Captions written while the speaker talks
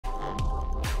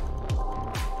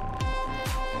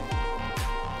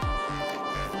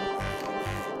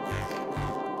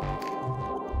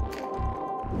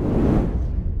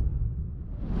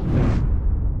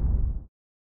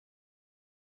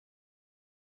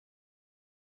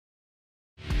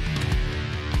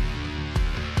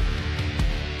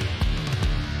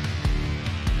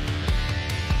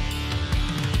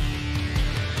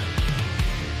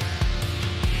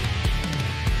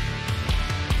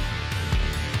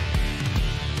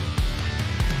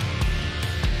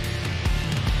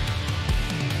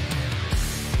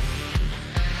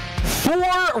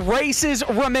4 races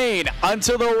remain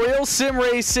until the Real Sim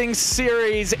Racing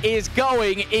Series is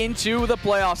going into the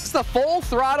playoffs. It's the Full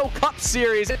Throttle Cup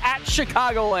Series at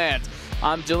Chicagoland.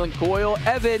 I'm Dylan Coyle.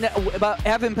 Evan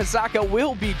Pasaka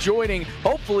will be joining,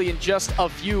 hopefully in just a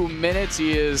few minutes.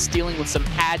 He is dealing with some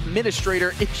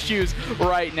administrator issues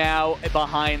right now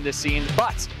behind the scenes,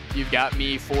 but you've got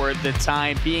me for the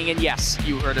time being. And yes,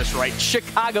 you heard us right.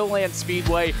 Chicagoland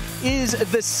Speedway is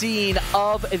the scene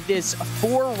of this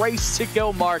 4 race to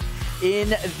go mark in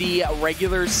the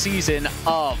regular season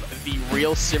of the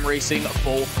Real Sim Racing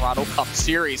Full Throttle Cup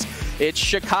Series. It's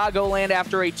Chicagoland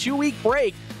after a 2-week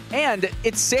break, and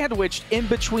it's sandwiched in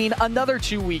between another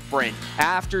 2-week break.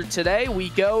 After today, we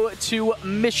go to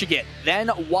Michigan, then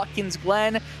Watkins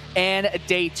Glen, and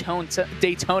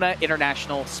Daytona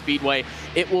International Speedway.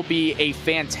 It will be a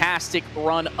fantastic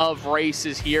run of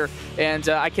races here, and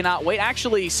I cannot wait.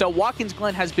 Actually, so Watkins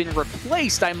Glen has been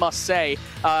replaced, I must say.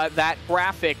 That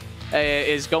graphic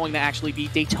is going to actually be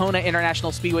Daytona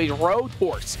International Speedway's road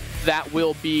course. That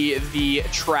will be the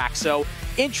track. So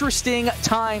interesting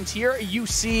times here. You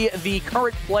see the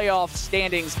current playoff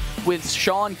standings with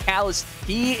Sean Callis.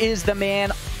 He is the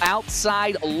man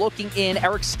outside looking in.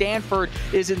 Eric Stanford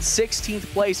is in 16th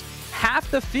place.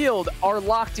 Half the field are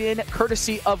locked in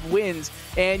courtesy of wins,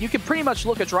 and you can pretty much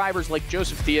look at drivers like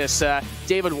Joseph Theus,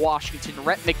 David Washington,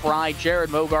 Rhett McBride, Jared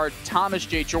Mogard, Thomas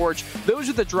J. George. Those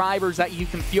are the drivers that you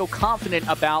can feel confident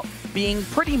about being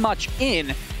pretty much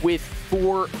in with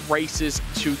 4 races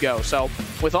to go. So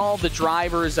with all the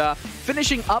drivers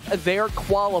finishing up their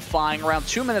qualifying, around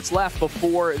 2 minutes left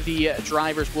before the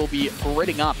drivers will be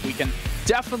gridding up, we can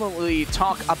definitely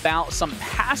talk about some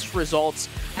past results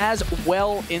as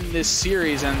well in this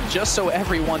series. And just so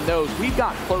everyone knows, we've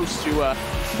got close to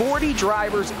 40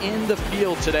 drivers in the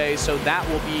field today, so that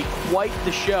will be quite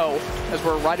the show as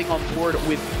we're riding on board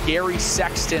with Gary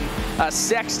Sexton.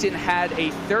 Sexton had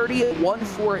a 30-1-4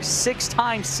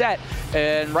 6-time set,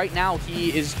 and right now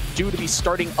he is due to be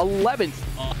starting 11th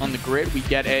on the grid. We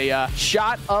get a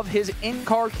shot of his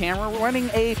in-car camera running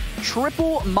a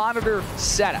triple monitor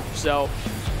setup. So,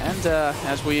 and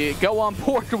as we go on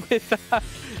board with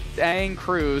Dang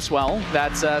Cruz, well,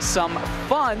 that's some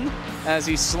fun as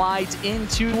he slides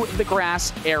into the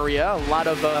grass area. A lot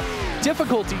of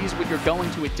difficulties when you're going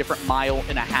to a different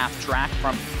mile-and-a-half track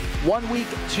from one week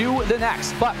to the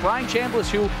next. But Brian Chambliss,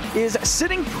 who is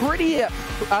sitting pretty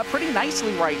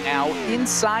nicely right now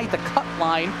inside the cut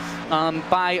line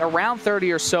by around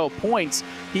 30 or so points.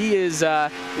 He is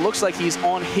looks like he's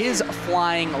on his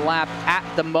flying lap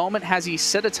at the moment. Has he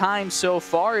set a time so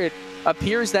far? It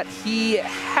appears that he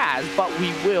has, but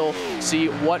we will see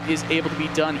what is able to be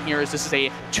done here, as this is a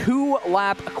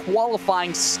 2-lap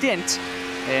qualifying stint,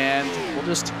 and we'll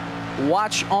just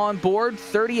watch on board.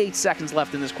 38 seconds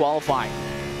left in this qualifying.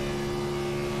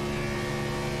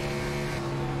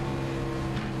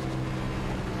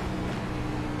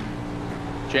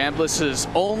 Chambliss is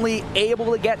only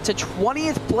able to get to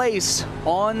 20th place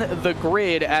on the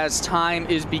grid as time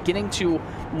is beginning to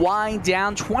wind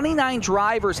down. 29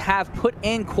 drivers have put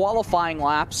in qualifying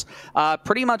laps.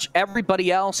 Pretty much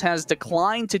everybody else has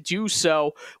declined to do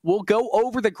so. We'll go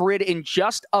over the grid in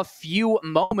just a few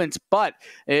moments, but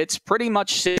it's pretty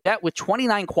much set with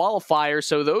 29 qualifiers.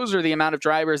 So those are the amount of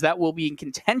drivers that will be in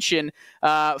contention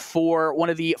for one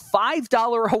of the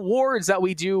 $5 awards that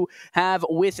we do have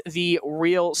with the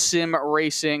Real Sim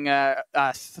Racing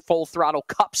Full Throttle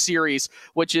Cup Series,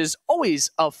 which is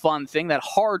always a fun thing, that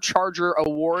hard charger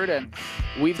award. And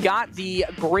we've got the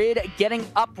grid getting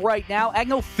up right now.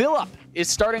 Agno Phillip is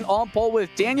starting on pole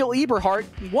with Daniel Eberhardt.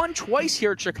 Won twice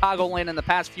here at Chicagoland in the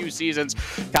past few seasons.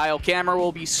 Kyle Kammer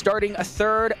will be starting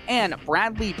 3rd, and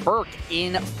Bradley Burke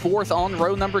in 4th on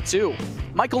row number 2.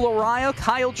 Michael Araya,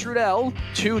 Kyle Trudell,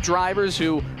 2 drivers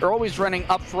who are always running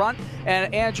up front,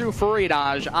 and Andrew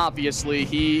Faridaj, obviously,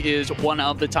 he is one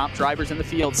of the top drivers in the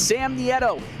field. Sam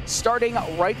Nieto starting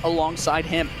right alongside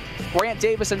him. Grant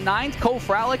Davis in 9th, Cole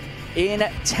Fralick in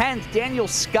 10th. Daniel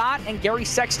Scott and Gary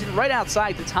Sexton right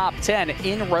outside the top 10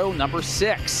 in row number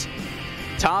 6.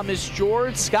 Thomas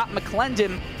George, Scott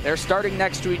McClendon, they're starting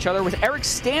next to each other with Eric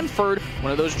Stanford,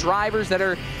 one of those drivers that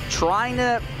are trying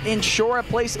to ensure a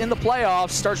place in the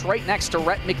playoffs, starts right next to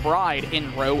Rhett McBride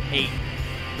in row 8.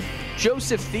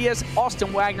 Joseph Theus,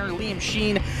 Austin Wagner, Liam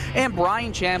Sheen, and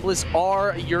Brian Chambliss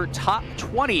are your top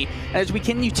 20. As we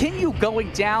continue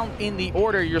going down in the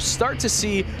order, you'll start to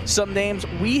see some names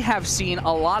we have seen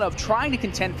a lot of trying to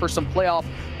contend for some playoff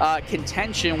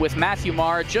contention, with Matthew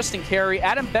Marr, Justin Carey,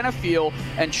 Adam Benefiel,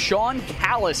 and Sean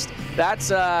Callis. That's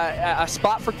a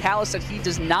spot for Callis that he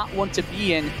does not want to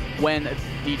be in when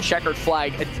the checkered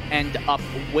flag end up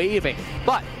waving.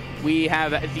 But we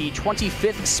have the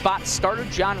 25th spot starter,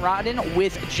 John Rodden,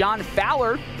 with John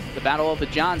Fowler. The battle of the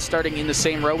Johns starting in the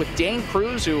same row with Dane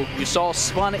Cruz, who you saw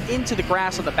spun into the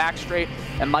grass on the back straight,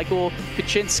 and Michael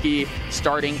Kaczynski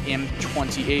starting in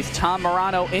 28th. Tom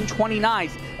Morano in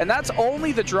 29th. And that's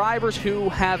only the drivers who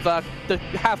have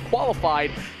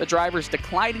qualified. The drivers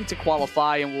declining to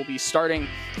qualify and will be starting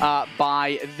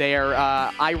by their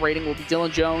iRating will be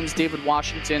Dylan Jones, David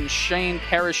Washington, Shane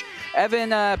Parrish, Evan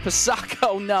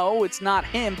Pisacco. No, it's not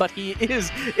him, but he is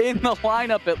in the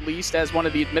lineup at least as one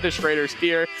of the administrators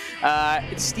here.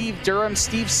 It's Steve Durham,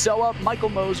 Steve Soa, Michael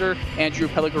Moser, Andrew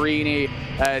Pellegrini,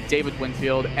 David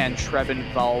Winfield, and Trevin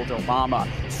Valderrama.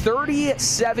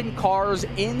 37 cars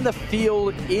in the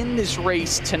field in this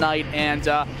race tonight, and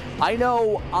I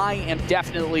know I am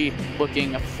definitely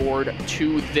looking forward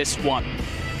to this one.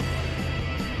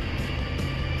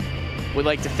 We'd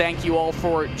like to thank you all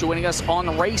for joining us on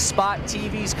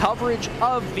RacespotTV's coverage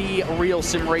of the Real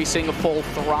Sim Racing Full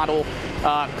Throttle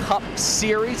Cup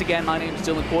Series. Again, my name is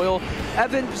Dylan Coyle.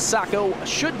 Evan Pisacco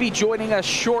should be joining us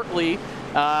shortly,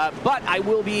 but I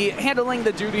will be handling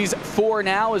the duties for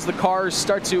now as the cars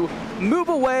start to move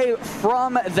away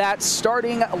from that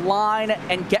starting line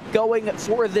and get going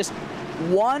for this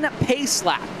one pace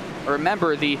lap.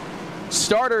 Remember, the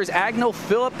starters, Agnell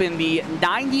Phillip in the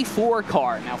 94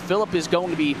 car. Now, Phillip is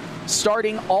going to be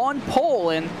starting on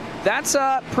pole, and that's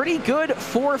pretty good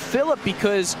for Phillip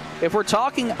because if we're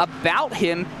talking about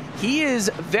him, he is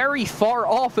very far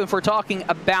off if we're talking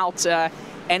about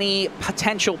any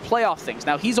potential playoff things.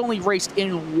 Now, he's only raced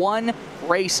in one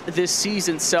race this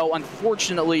season, so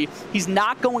unfortunately, he's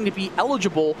not going to be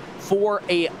eligible for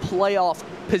a playoff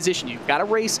position. You've got to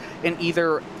race in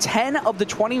either 10 of the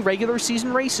 20 regular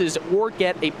season races or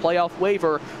get a playoff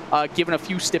waiver given a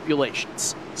few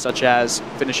stipulations, such as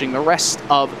finishing the rest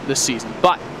of the season.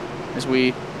 But as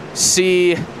we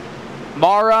see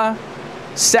Mara,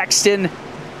 Sexton,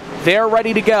 they're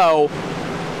ready to go,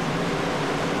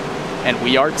 and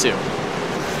we are too.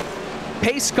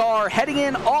 Pace car heading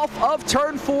in off of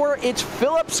turn 4. It's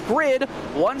Phillip's grid.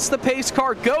 Once the pace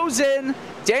car goes in,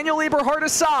 Daniel Eberhardt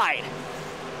aside.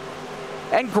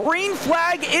 And green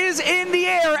flag is in the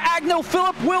air. Agnell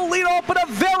Phillip will lead off, but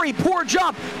a very poor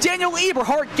jump. Daniel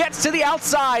Eberhardt gets to the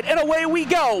outside, and away we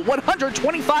go.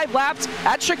 125 laps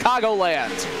at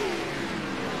Chicagoland.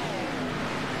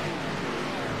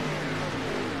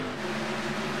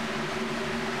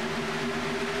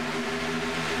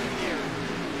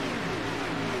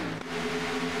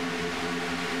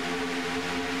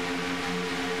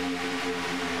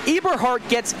 Eberhardt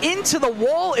gets into the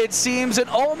wall, it seems, and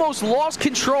almost lost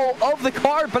control of the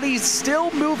car, but he's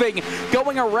still moving,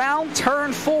 going around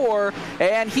turn 4,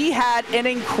 and he had an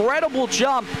incredible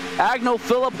jump. Agnell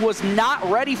Phillip was not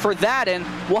ready for that, and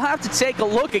we'll have to take a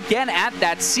look again at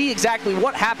that, see exactly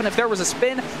what happened if there was a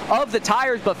spin of the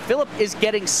tires, but Phillip is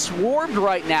getting swarmed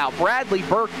right now. Bradley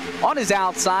Burke on his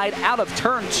outside, out of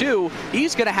turn 2.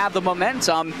 He's going to have the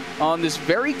momentum on this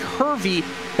very curvy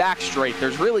back straight.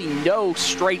 There's really no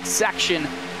straight section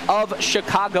of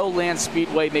Chicagoland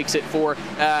Speedway, makes it for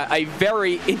a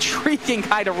very intriguing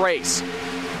kind of race.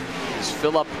 As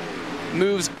Phillip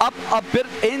moves up a bit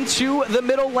into the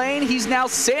middle lane, he's now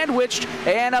sandwiched,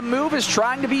 and a move is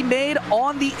trying to be made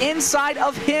on the inside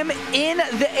of him in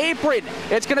the apron.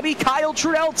 It's going to be Kyle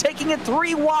Trudell taking it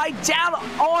 3 wide down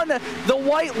on the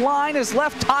white line, his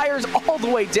left tire's all the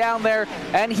way down there,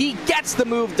 and he gets the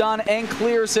move done and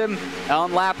clears him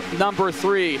on lap number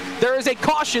 3. There is a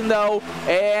caution though,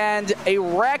 and a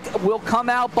wreck will come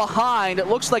out behind. It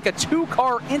looks like a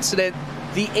 2-car incident.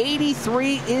 The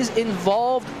 83 is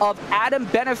involved of Adam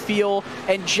Benefiel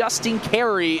and Justin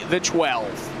Carey, the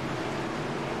 12.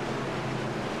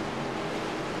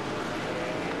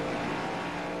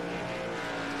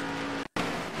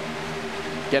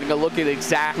 Getting a look at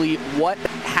exactly what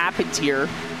happened here.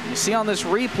 You see on this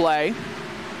replay,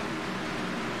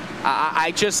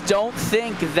 I just don't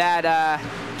think that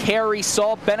Carey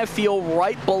saw Benefiel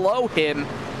right below him,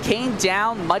 came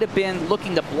down, might have been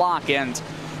looking to block, and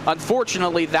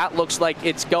unfortunately, that looks like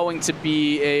it's going to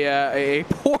be a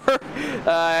poor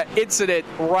incident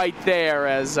right there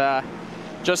as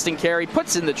Justin Carey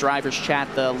puts in the driver's chat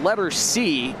the letter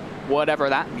C, whatever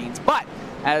that means. But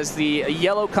as the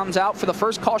yellow comes out for the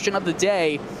first caution of the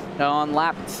day on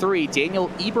lap 3, Daniel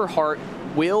Eberhardt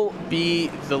will be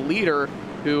the leader,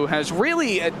 who has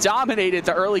really dominated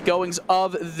the early goings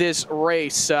of this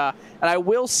race. And I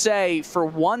will say, for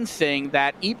one thing,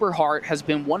 that Eberhardt has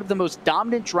been one of the most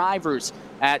dominant drivers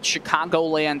at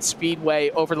Chicagoland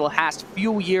Speedway over the last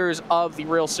few years of the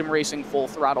Real Sim Racing Full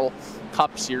Throttle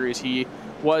Cup Series. He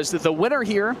was the winner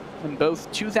here in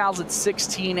both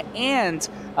 2016 and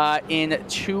in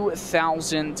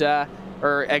 2000,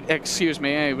 excuse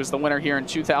me, it was the winner here in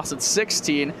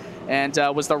 2016 and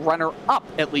was the runner-up,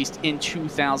 at least in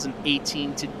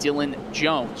 2018, to Dylan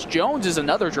Jones. Jones is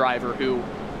another driver who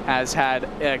has had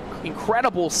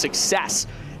incredible success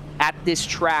at this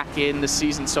track in the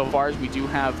season so far, as we do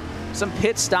have some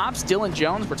pit stops. Dylan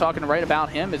Jones, we're talking right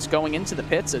about him. It's going into the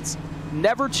pits. It's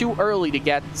never too early to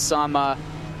get some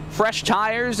fresh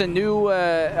tires and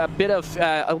a bit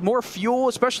of more fuel,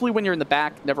 especially when you're in the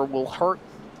back. Never will hurt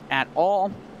at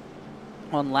all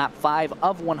on lap 5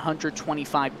 of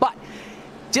 125. But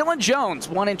Dylan Jones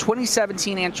won in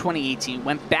 2017 and 2018,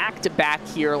 went back-to-back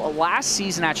here last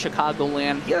season at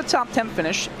Chicagoland. He had a top 10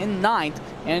 finish in 9th.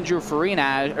 Andrew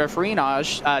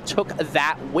Farinaj took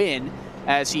that win,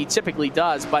 as he typically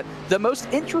does. But the most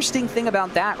interesting thing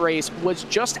about that race was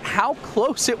just how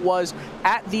close it was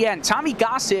at the end. Tommy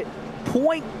Gossett,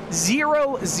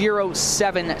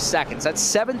 0.007 seconds. That's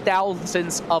 7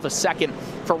 thousandths of a second.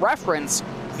 For reference,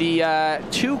 the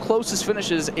two closest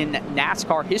finishes in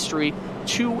NASCAR history,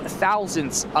 2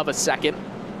 thousandths of a second.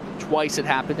 Twice it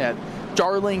happened at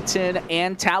Darlington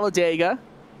and Talladega.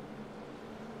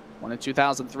 One in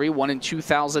 2003, one in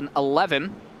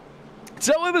 2011.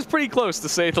 So it was pretty close, to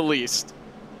say the least.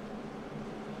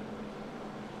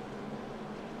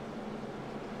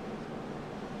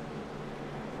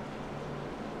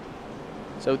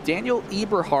 So Daniel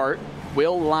Eberhardt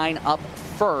will line up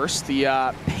first.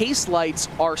 The pace lights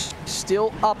are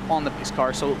still up on the pace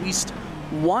car, so at least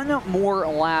one more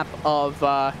lap of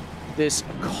this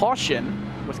caution,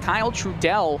 with Kyle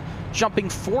Trudell jumping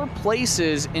 4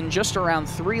 places in just around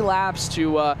 3 laps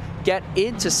to get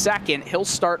into second. He'll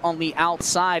start on the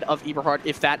outside of Eberhardt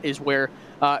if that is where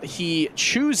he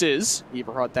chooses,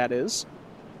 Eberhardt that is.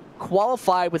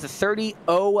 Qualified with a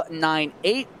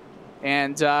 30.098.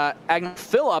 And Agnew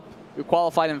Phillip, who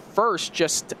qualified in first,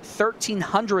 just 13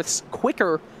 hundredths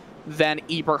quicker than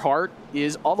Eberhardt,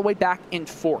 is all the way back in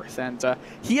 4th. And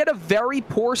he had a very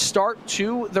poor start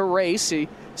to the race. He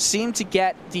seemed to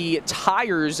get the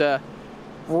tires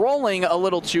rolling a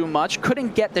little too much.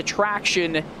 Couldn't get the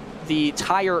traction, the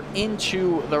tire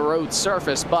into the road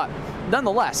surface. But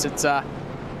nonetheless, it's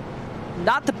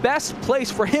not the best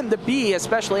place for him to be,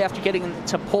 especially after getting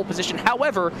into pole position.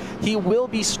 However, he will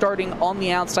be starting on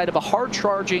the outside of a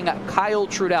hard-charging Kyle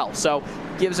Trudell. So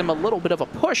gives him a little bit of a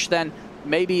push, then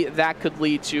maybe that could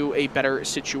lead to a better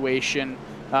situation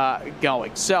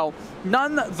going. So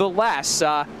nonetheless,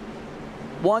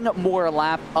 one more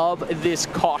lap of this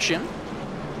caution.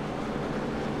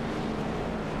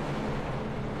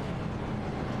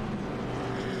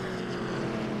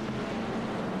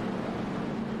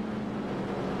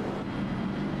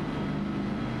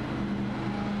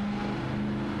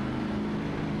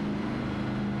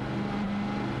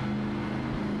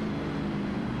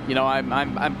 You know,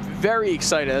 I'm very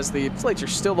excited as the plates are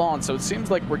still on, so it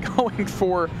seems like we're going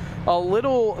for a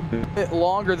little bit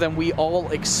longer than we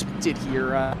all expected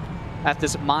here at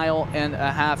this 1.5 mile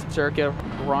circuit.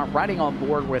 Riding on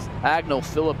board with Agnew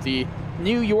Phillip, the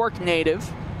New York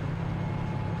native.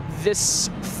 This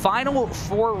final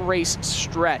 4-race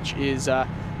stretch is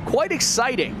quite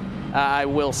exciting, I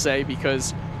will say,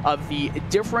 because of the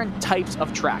different types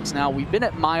of tracks. Now, we've been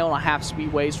at 1.5 mile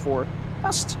speedways for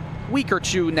just week or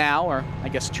two now, or I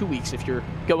guess 2 weeks if you're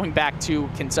going back to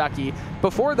Kentucky.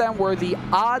 Before then were the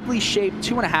oddly shaped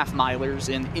 2.5 milers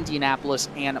in Indianapolis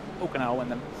and Pocono, and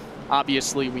then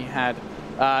obviously we had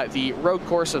the road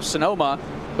course of Sonoma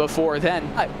before then.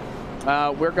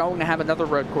 We're going to have another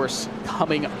road course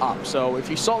coming up. So if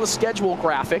you saw the schedule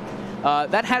graphic,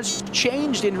 that has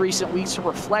changed in recent weeks to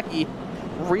reflect the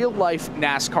real-life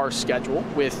NASCAR schedule,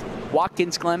 with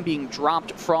Watkins Glen being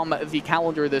dropped from the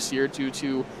calendar this year due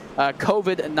to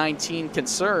COVID-19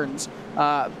 concerns.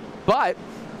 But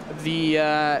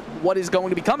the what is going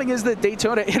to be coming is the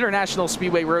Daytona International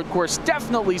Speedway road course.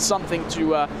 Definitely something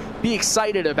to be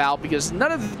excited about, because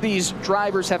none of these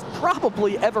drivers have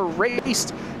probably ever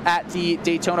raced at the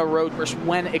Daytona road course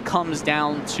when it comes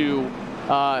down to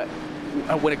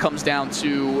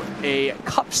a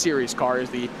Cup Series car. As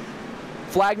the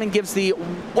flagman gives the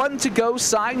 1 to go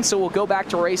sign, so we'll go back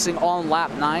to racing on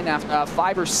lap 9 after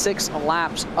 5 or 6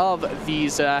 laps of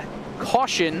these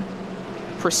caution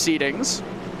proceedings.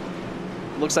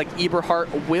 Looks like Eberhardt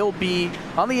will be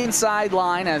on the inside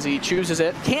line as he chooses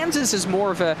it. Kansas is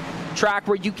more of a track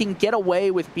where you can get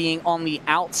away with being on the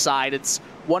outside. It's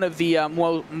one of the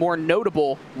more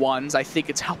notable ones. I think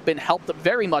it's been helped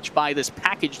very much by this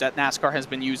package that NASCAR has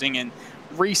been using in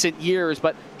recent years,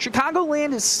 but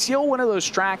Chicagoland is still one of those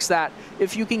tracks that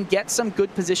if you can get some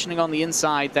good positioning on the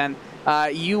inside, then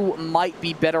you might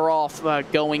be better off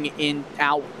going in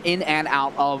and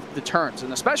out of the turns.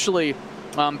 And especially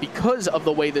because of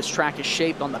the way this track is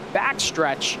shaped on the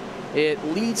backstretch, it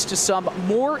leads to some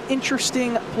more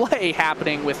interesting play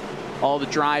happening with all the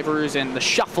drivers and the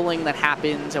shuffling that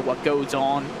happens and what goes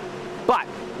on. But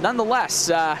nonetheless,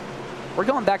 we're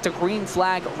going back to green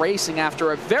flag racing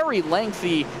after a very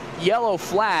lengthy yellow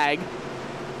flag.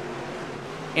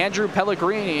 Andrew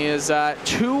Pellegrini is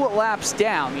 2 laps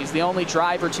down. He's the only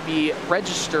driver to be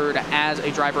registered as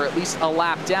a driver at least a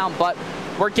lap down, but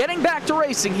we're getting back to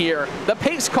racing here. The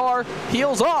pace car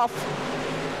peels off,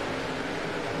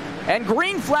 and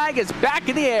green flag is back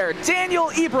in the air.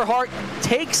 Daniel Eberhardt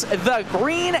takes the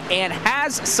green and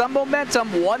has some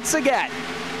momentum once again.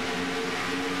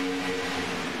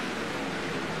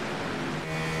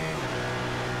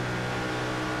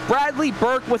 Bradley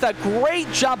Burke with a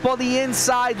great jump on the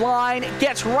inside line,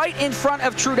 gets right in front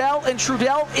of Trudell, and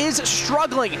Trudell is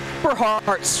struggling.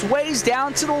 Eberhardt sways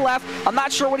down to the left. I'm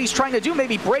not sure what he's trying to do,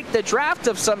 maybe break the draft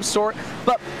of some sort,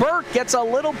 but Burke gets a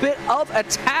little bit of a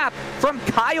tap from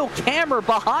Kyle Kammer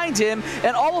behind him,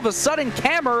 and all of a sudden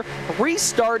Kammer,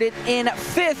 restarted in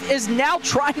 5th, is now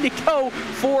trying to go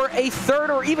for a 3rd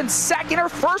or even 2nd or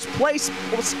 1st place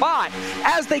spot.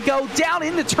 As they go down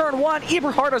into turn 1,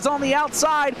 Eberhardt is on the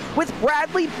outside, with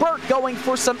Bradley Burke going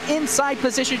for some inside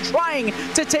position, trying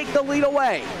to take the lead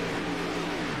away.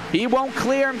 He won't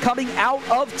clear him coming out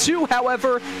of 2,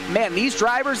 however. Man, these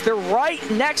drivers, they're right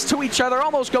next to each other,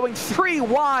 almost going 3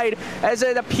 wide, as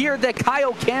it appeared that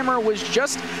Kyle Kammer was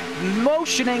just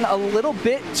motioning a little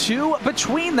bit too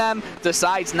between them.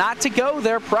 Decides not to go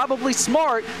there, probably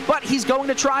smart, but he's going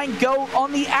to try and go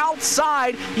on the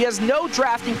outside. He has no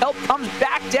drafting help, comes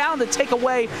back down to take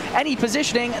away any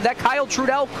positioning that Kyle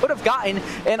Trudell could have gotten,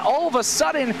 and all of a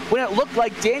sudden, when it looked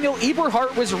like Daniel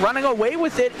Eberhardt was running away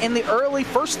with it in the early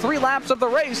first 3 laps of the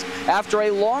race, after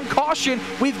a long caution,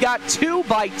 we've got 2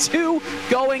 by 2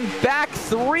 going back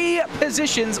 3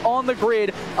 positions on the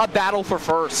grid, a battle for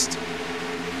first.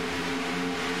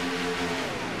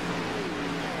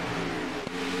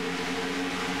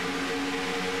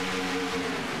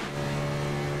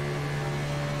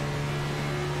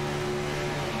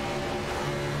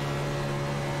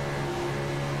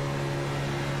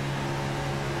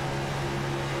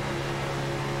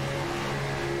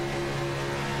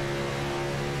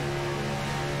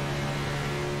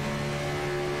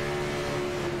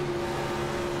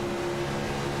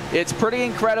 It's pretty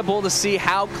incredible to see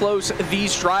how close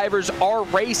these drivers are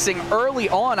racing early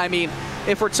on. I mean,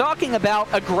 if we're talking about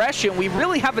aggression, we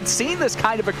really haven't seen this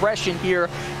kind of aggression here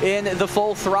in the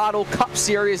Full Throttle Cup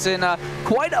Series in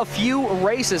quite a few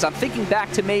races. I'm thinking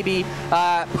back to maybe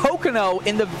Pocono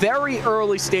in the very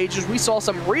early stages. We saw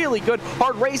some really good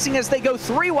hard racing as they go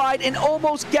 3 wide and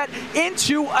almost get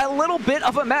into a little bit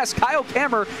of a mess. Kyle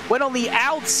Kammer went on the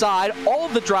outside. All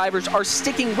of the drivers are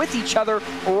sticking with each other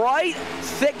right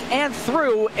thick and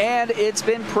through, and it's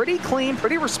been pretty clean,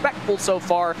 pretty respectful so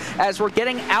far as we're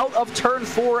getting out of turn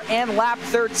 4 and lap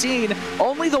 13.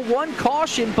 Only the 1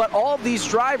 caution, but all of these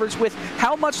drivers, with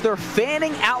how much they're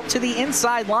fanning out to the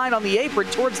inside line on the apron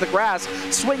towards the grass,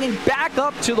 swinging back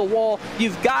up to the wall,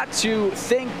 you've got to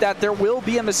think that there will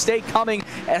be a mistake coming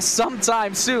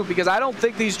sometime soon, because I don't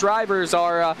think these drivers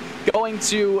are going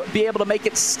to be able to make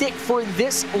it stick for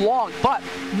this long. But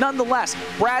nonetheless,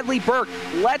 Bradley Burke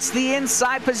lets the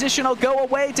inside position go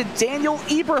away to Daniel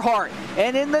Eberhardt,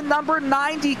 and in the number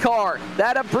 90 car,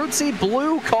 that Abruzzi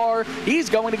blue car, he's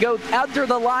going to go under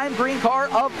the lime green car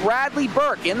of Bradley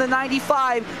Burke in the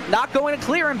 95, not going to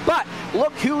clear him, but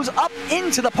look who's up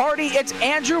into the party. It's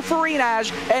Andrew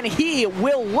Farinaj, and he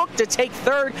will look to take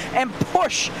 3rd and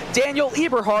push Daniel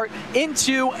Eberhardt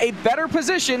into a better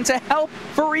position to help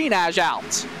Farinaj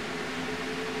out.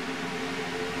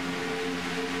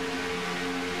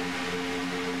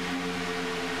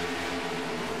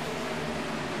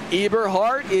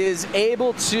 Eberhardt is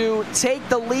able to take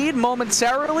the lead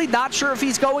momentarily. Not sure if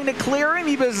he's going to clear him.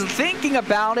 He was thinking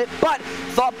about it, but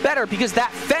thought better, because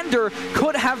that fender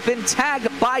could have been tagged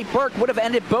by Burke, would have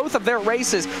ended both of their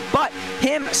races. But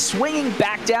him swinging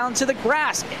back down to the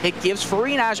grass, it gives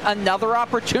Farinaj another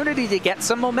opportunity to get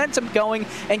some momentum going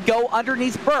and go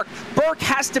underneath Burke. Burke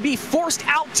has to be forced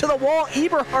out to the wall.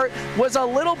 Eberhardt was a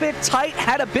little bit tight,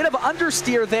 had a bit of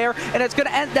understeer there, and it's going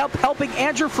to end up helping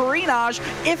Andrew Farinaj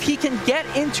if he can get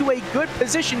into a good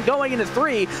position going into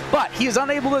 3, but he is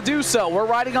unable to do so. We're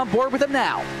riding on board with him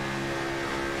now.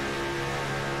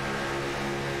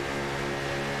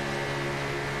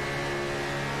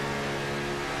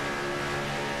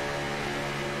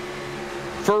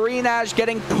 Farinaj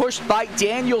getting pushed by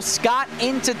Daniel Scott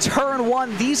into turn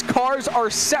 1. These cars are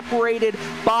separated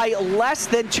by less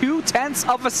than 0.2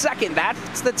 of a second.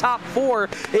 That's the top 4.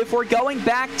 If we're going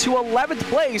back to 11th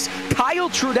place, Kyle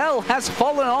Trudell has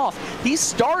fallen off. He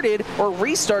started, or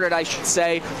restarted I should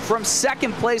say, from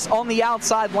 2nd place on the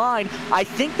outside line. I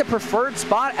think the preferred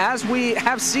spot, as we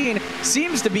have seen,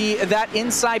 seems to be that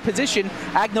inside position.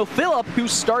 Agno Phillip, who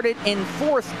started in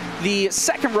 4th, the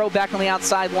 2nd row back on the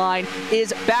outside line,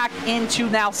 is back into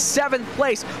now 7th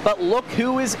place. But look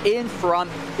who is in front.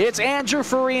 It's Andrew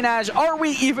Farinaj. Are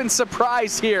we even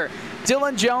surprised here?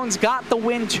 Dylan Jones got the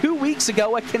win 2 weeks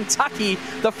ago at Kentucky,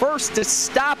 the first to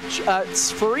stop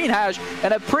Farinaj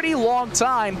in a pretty long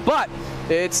time. But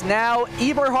it's now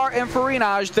Eberhardt and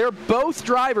Farinaj. They're both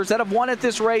drivers that have won at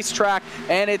this racetrack,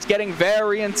 and it's getting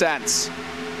very intense.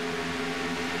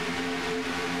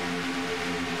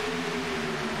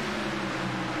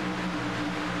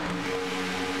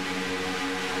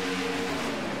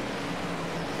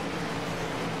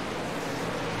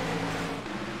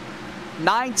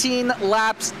 "19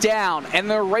 laps down, and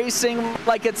they're racing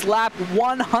like it's lap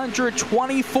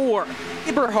 124.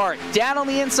 Eberhardt down on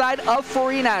the inside of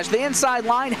Farinaj. The inside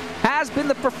line has been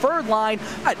the preferred line.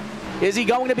 But is he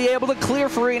going to be able to clear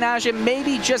Farinaj and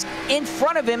maybe just in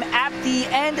front of him at the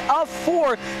end of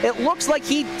 4? It looks like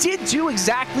he did do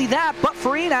exactly that, but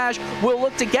Farinaj will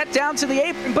look to get down to the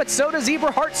apron, but so does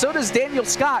Eberhardt, so does Daniel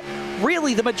Scott.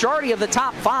 Really, the majority of the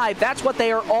top 5, that's what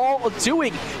they are all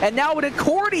doing. And now an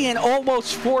accordion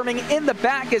almost forming in the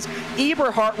back as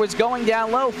Eberhardt was going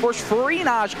down low. Forced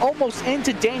Farinaj almost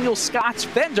into Daniel Scott's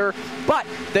fender, but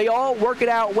they all work it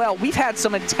out well. We've had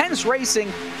some intense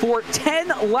racing for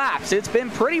 10 laps. It's been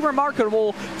pretty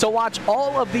remarkable to watch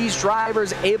all of these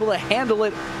drivers able to handle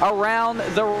it around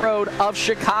the road of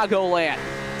Chicagoland.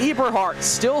 Eberhardt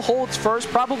still holds first,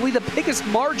 probably the biggest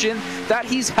margin that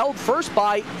he's held first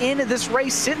by in this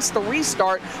race since the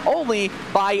restart, only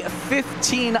by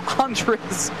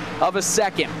 0.15 of a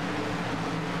second.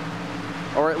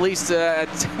 Or at least,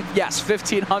 yes,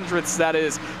 0.15 that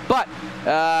is. But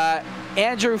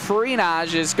Andrew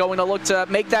Farinaj is going to look to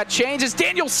make that change as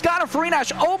Daniel Scott and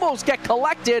Farinaj almost get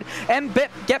collected and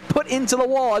get put into the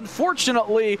wall.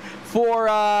 Unfortunately for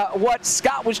what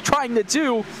Scott was trying to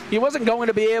do, he wasn't going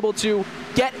to be able to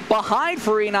get behind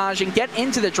Farinaj and get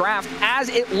into the draft as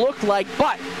it looked like,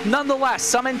 but nonetheless,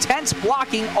 some intense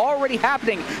blocking already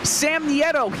happening. Sam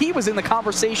Nieto, he was in the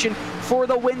conversation for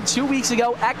the win 2 weeks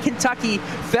ago at Kentucky,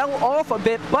 fell off a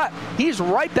bit, but he's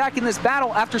right back in this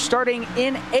battle after starting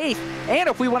in 8th. And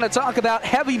if we want to talk about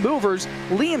heavy movers,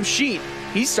 Liam Sheet,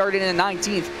 he started in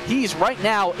 19th. He's right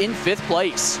now in 5th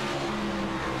place.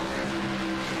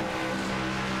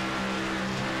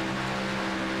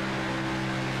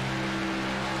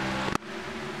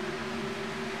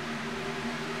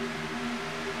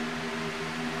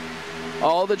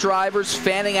 All the drivers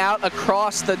fanning out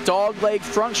across the dogleg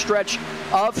front stretch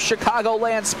of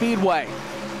Chicagoland Speedway.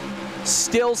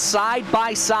 Still side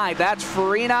by side. That's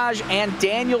Farinaj and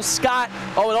Daniel Scott.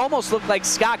 Oh, it almost looked like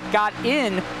Scott got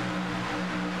in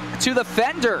to the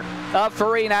fender of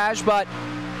Farinaj, but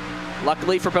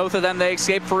luckily for both of them, they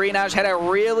escaped. Farinaj had a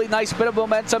really nice bit of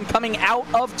momentum coming out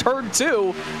of turn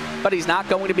 2, but he's not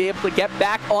going to be able to get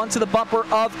back onto the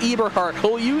bumper of Eberhardt.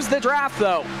 He'll use the draft,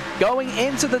 though, going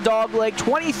into the dogleg.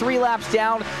 23 laps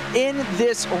down in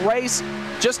this race,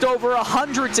 just over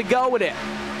 100 to go with it.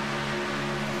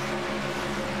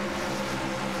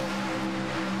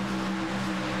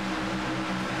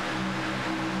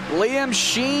 Liam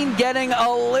Sheen getting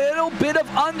a little bit of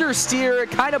understeer.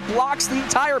 It kind of blocks the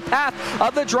entire path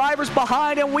of the drivers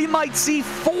behind, and we might see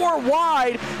 4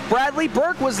 wide. Bradley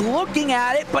Burke was looking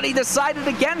at it, but he decided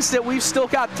against it. We've still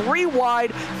got 3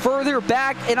 wide further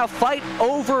back in a fight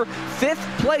over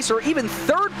 5th place, or even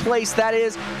 3rd place, that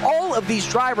is. All of these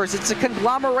drivers, it's a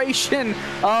conglomeration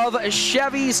of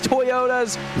Chevys,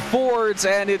 Toyotas, Fords,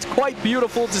 and it's quite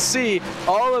beautiful to see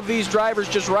all of these drivers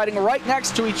just riding right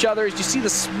next to each other as you see the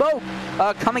smoke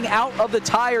coming out of the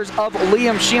tires of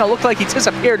Liam Sheen. It looked like he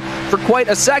disappeared for quite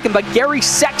a second, but Gary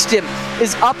Sexton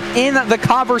is up in the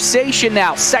conversation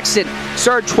now. Sexton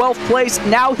started 12th place,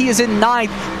 now he is in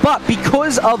 9th, but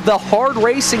because of the hard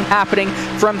racing happening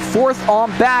from 4th on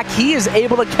back, he is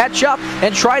able to catch up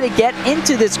and try to get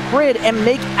into this grid and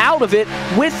make out of it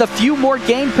with a few more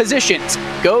gained positions.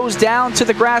 Goes down to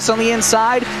the grass on the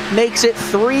inside, makes it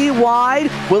 3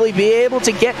 wide. Will he be able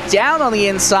to get down on the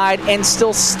inside and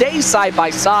still stay side by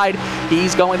side?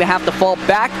 He's going to have to fall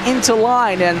back into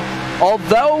line, and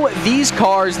although these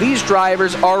cars, these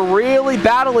drivers are really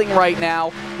battling right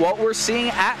now, what we're seeing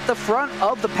at the front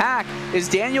of the pack is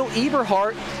Daniel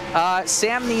Eberhardt,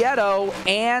 Sam Nieto,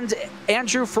 and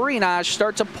Andrew Farinaj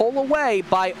start to pull away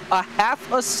by a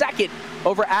half a second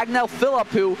over Agnel Phillip,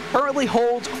 who currently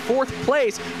holds 4th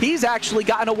place. He's actually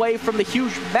gotten away from the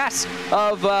huge mess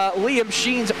of Liam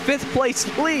Sheen's 5th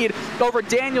place lead over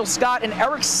Daniel Scott and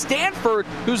Eric Stanford,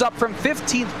 who's up from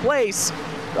 15th place.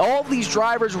 All these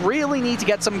drivers really need to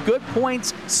get some good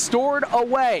points stored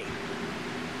away.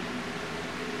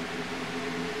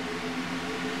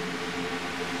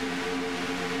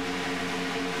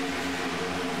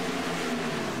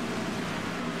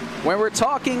 When we're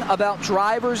talking about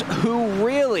drivers who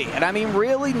really, and I mean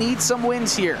really, need some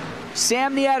wins here,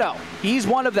 Sam Nieto, he's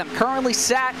one of them, currently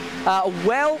sat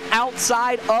well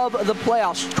outside of the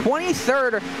playoffs.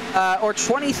 23rd, or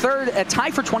 23rd, a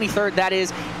tie for 23rd, that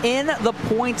is, in the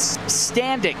points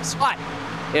standings. But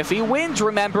if he wins,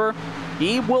 remember,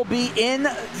 he will be in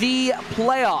the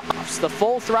playoffs, the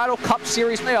Full Throttle Cup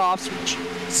Series playoffs, which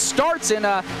starts in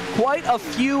quite a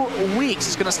few weeks.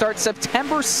 It's going to start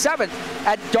September 7th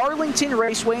at Darlington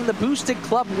Raceway in the Boosted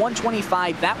Club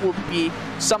 125. That will be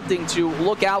something to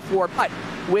look out for. But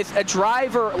with a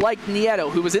driver like Nieto,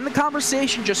 who was in the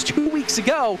conversation just 2 weeks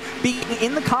ago, being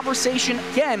in the conversation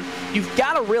again, you've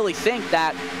got to really think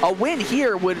that a win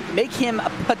here would make him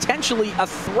potentially a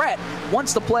threat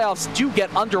once the playoffs do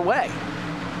get underway.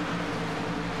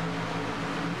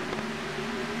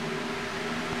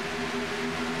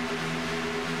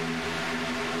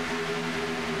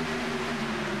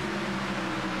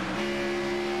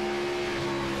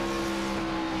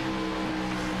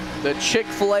 The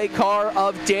Chick-fil-A car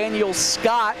of Daniel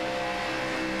Scott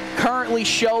currently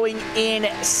showing in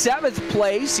 7th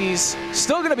place. He's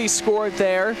still going to be scored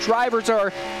there. Drivers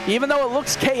are, even though it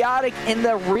looks chaotic in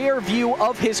the rear view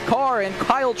of his car, and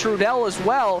Kyle Trudell as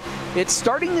well, it's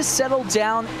starting to settle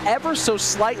down ever so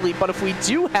slightly. But if we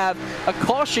do have a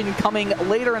caution coming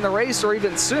later in the race or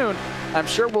even soon, I'm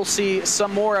sure we'll see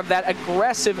some more of that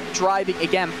aggressive driving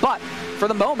again. But for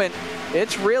the moment,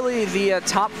 it's really the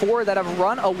top 4 that have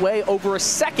run away over a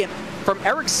second from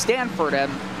Eric Stanford.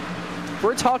 And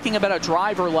we're talking about a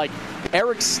driver like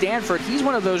Eric Stanford. He's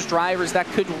one of those drivers that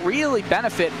could really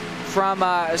benefit from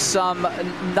some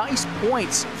nice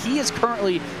points. He is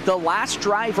currently the last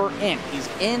driver in. He's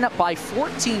in by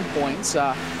 14 points,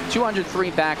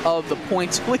 203 back of the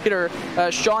points leader.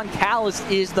 Sean Callis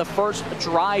is the first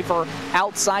driver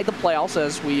outside the playoffs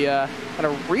as we had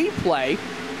a replay.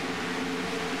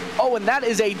 Oh, and that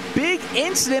is a big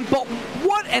incident, but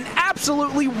what an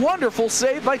absolutely wonderful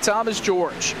save by Thomas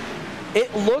George.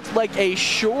 It looked like a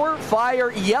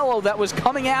surefire yellow that was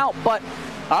coming out, but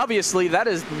obviously that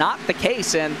is not the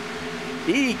case, and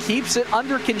he keeps it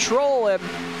under control. And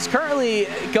it's currently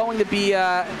going to be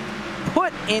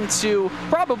put into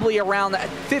probably around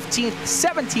 15th,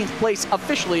 17th place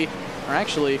officially, or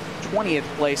actually 20th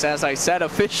place, as I said,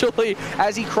 officially,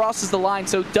 as he crosses the line.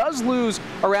 So does lose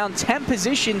around 10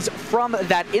 positions from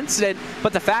that incident,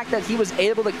 but the fact that he was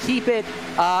able to keep it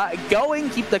going,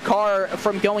 keep the car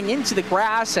from going into the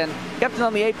grass and kept it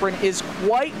on the apron is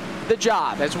quite the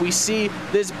job, as we see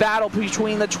this battle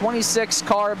between the 26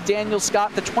 car of Daniel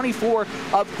Scott, the 24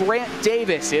 of Grant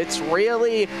Davis. It's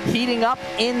really heating up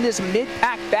in this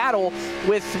mid-pack battle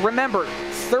with, remember,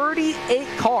 38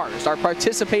 cars are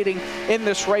participating in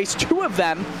this race. 2 of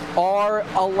them are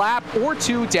a lap or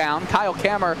 2 down. Kyle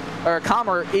Kammer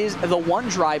is the 1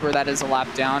 driver that is a lap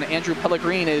down. Andrew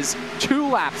Pellegrin is 2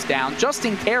 laps down.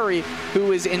 Justin Carey,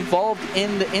 who is involved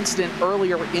in the incident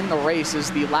earlier in the race,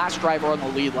 is the last driver on the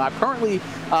lead lap. Currently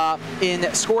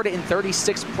scored in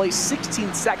 36th place,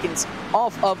 16 seconds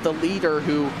off of the leader,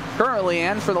 who currently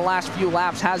and for the last few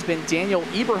laps has been Daniel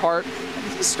Eberhardt.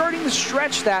 He's starting to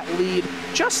stretch that lead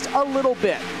just a little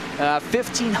bit.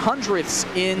 15 hundredths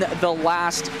in the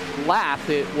last lap.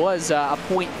 It was a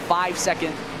 0.5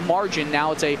 second margin.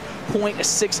 Now it's a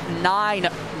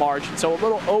 0.69 margin, so a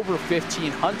little over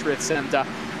 15 hundredths, and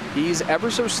he's ever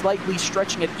so slightly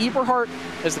stretching it. Eberhardt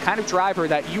is the kind of driver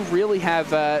that you really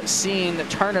have seen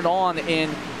turn it on in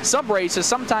some races.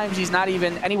 Sometimes he's not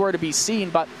even anywhere to be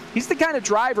seen, but he's the kind of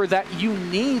driver that you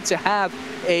need to have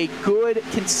a good,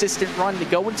 consistent run to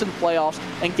go into the playoffs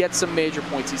and get some major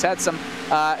points. He's had some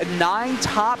 9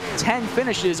 top 10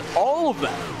 finishes. All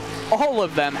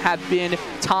of them have been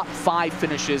top 5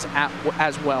 finishes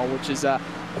as well, which is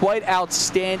quite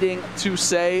outstanding to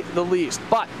say the least.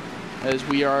 But as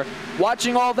we are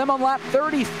watching all of them on lap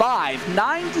 35,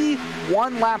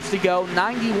 91 laps to go,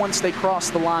 90 once they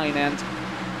cross the line. And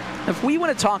if we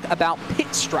want to talk about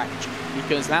pit strategy,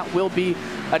 because that will be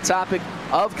a topic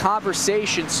of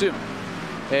conversation soon.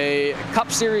 A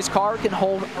Cup Series car can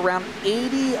hold around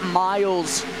 80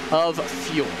 miles of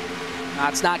fuel.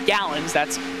 That's not gallons,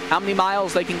 that's how many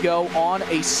miles they can go on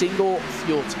a single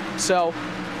fuel tank. So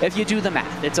if you do the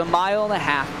math, it's 1.5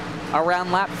 miles.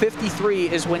 Around lap 53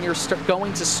 is when you're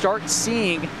going to start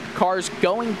seeing cars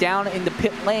going down in the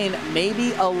pit lane,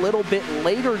 maybe a little bit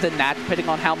later than that, depending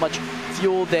on how much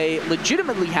fuel they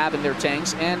legitimately have in their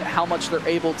tanks and how much they're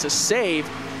able to save.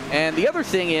 And the other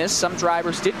thing is, some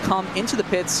drivers did come into the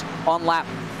pits on lap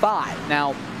 5.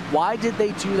 Now, why did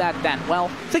they do that then? Well,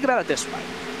 think about it this way.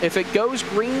 If it goes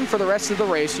green for the rest of the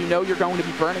race, you know you're going to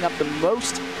be burning up the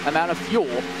most amount of fuel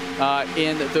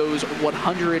in those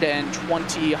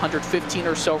 120, 115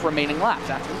 or so remaining laps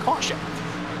after caution.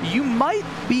 You might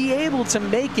be able to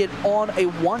make it on a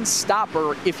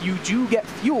one-stopper if you do get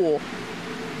fuel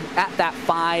at that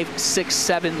 5, 6,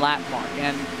 7 lap mark.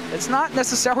 And it's not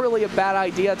necessarily a bad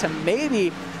idea to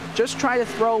maybe just try to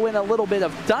throw in a little bit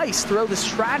of dice, throw the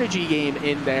strategy game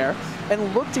in there,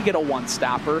 and look to get a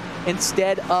one-stopper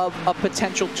instead of a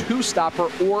potential two-stopper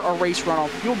or a race run on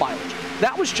fuel mileage.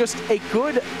 That was just a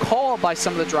good call by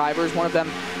some of the drivers, one of them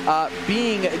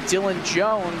being Dylan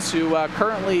Jones, who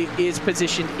currently is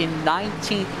positioned in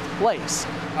 19th place,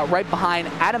 right behind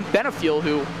Adam Benefiel,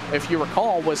 who, if you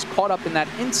recall, was caught up in that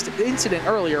incident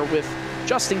earlier with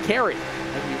Justin Carey.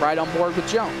 Maybe right on board with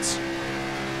Jones.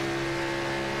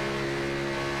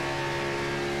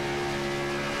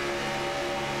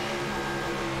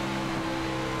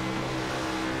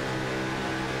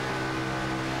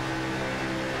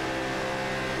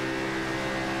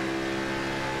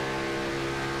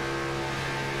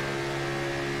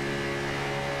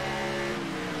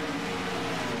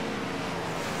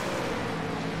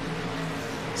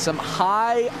 Some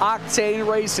high-octane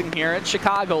racing here at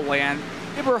Chicagoland.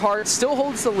 Eberhart still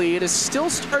holds the lead, is still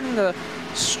starting to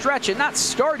stretch it. Not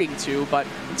starting to, but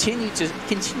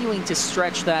continuing to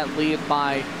stretch that lead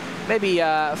by maybe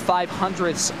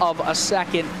 0.05 of a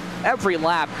second every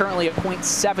lap. Currently a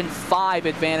 0.75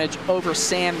 advantage over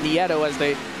Sam Nieto as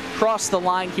they cross the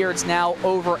line here. It's now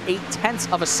over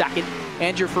 0.8 of a second.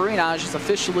 Andrew Farinaj is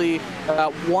officially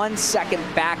 1 second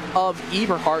back of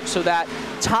Eberhart, so that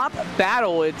top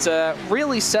battle, it's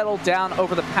really settled down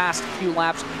over the past few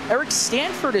laps. Eric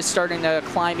Stanford is starting to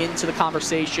climb into the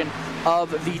conversation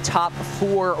of the top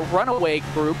 4 runaway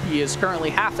group. He is currently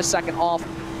 0.5 seconds off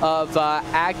of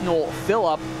Agnel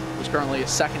Phillip, who's currently 1.5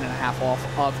 seconds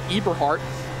off of Eberhart.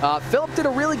 Phillip did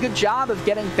a really good job of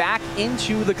getting back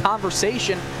into the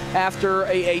conversation after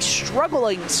a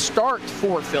struggling start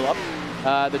for Phillip.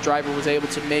 The driver was able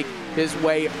to make his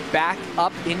way back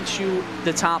up into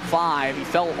the top 5. He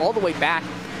fell all the way back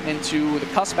into the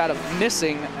cusp out of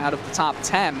missing out of the top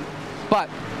 10. But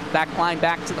that climb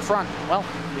back to the front, well,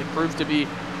 it proved to be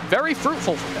very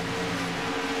fruitful for him.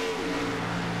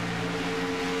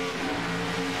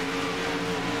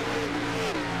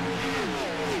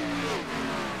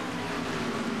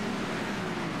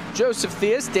 Joseph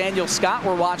Theus, Daniel Scott,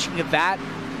 we're watching that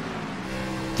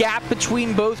gap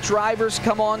between both drivers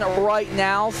come on right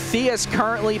now. Theus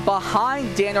currently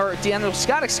behind Daniel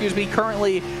Scott, excuse me,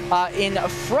 currently in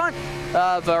front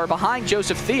of, or behind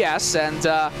Joseph Theus,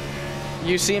 and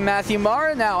you see Matthew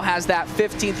Mara now has that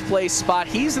 15th place spot.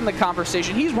 He's in the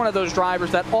conversation. He's one of those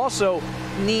drivers that also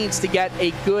needs to get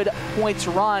a good points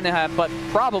run, but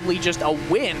probably just a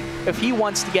win if he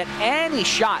wants to get any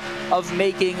shot of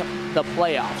making the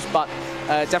playoffs. But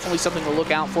definitely something to look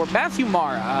out for. Matthew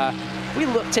Mara, we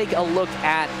take a look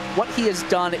at what he has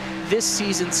done this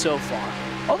season so far.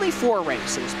 Only 4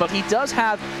 races, but he does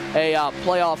have a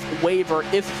playoff waiver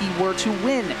if he were to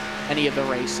win any of the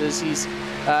races. He's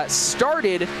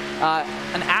started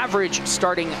an average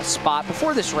starting spot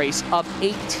before this race of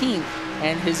 18th,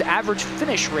 and his average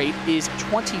finish rate is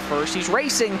 21st. He's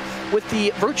racing with the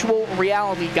virtual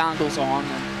reality goggles on.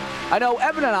 I know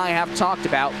Evan and I have talked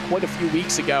about quite a few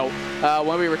weeks ago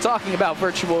when we were talking about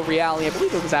virtual reality, I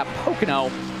believe it was at Pocono,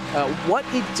 what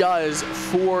it does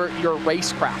for your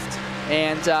racecraft.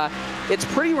 And it's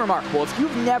pretty remarkable. If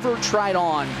you've never tried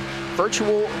on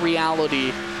virtual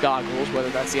reality goggles, whether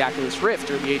that's the Oculus Rift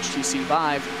or the HTC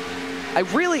Vive, I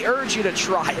really urge you to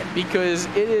try it because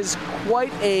it is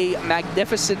quite a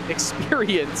magnificent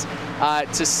experience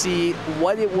to see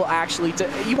what it will actually do.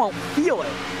 You won't feel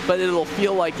it, but it'll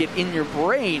feel like it in your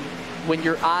brain when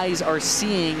your eyes are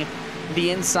seeing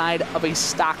the inside of a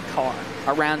stock car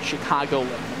around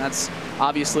Chicagoland. And that's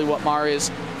obviously what Mara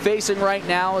is facing right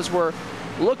now as we're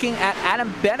looking at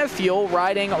Adam Benefiel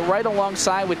riding right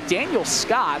alongside with Daniel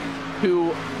Scott,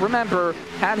 who, remember,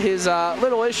 had his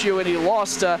little issue and he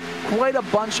lost quite a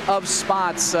bunch of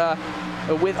spots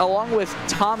along with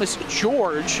Thomas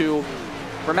George, who,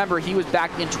 remember, he was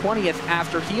back in 20th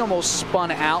after he almost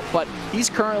spun out, but he's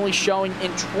currently showing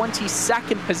in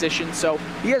 22nd position, so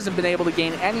he hasn't been able to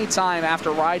gain any time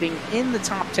after riding in the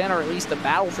top 10, or at least the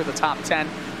battle for the top 10,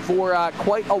 for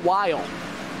quite a while.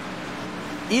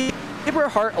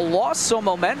 Eberhardt lost some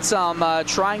momentum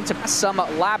trying to pass some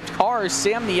lapped cars.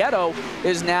 Sam Nieto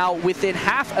is now within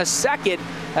half a second,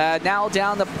 now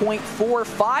down to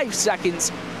 0.45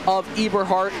 seconds of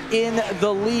Eberhardt in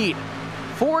the lead.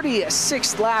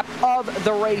 46th lap of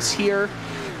the race here,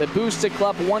 the Boosted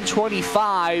Club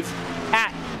 125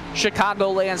 at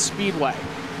Chicagoland Speedway.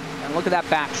 And look at that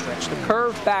backstretch, the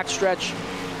curved backstretch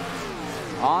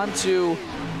onto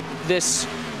this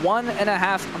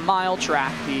 1.5 mile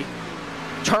track. The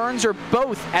turns are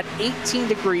both at 18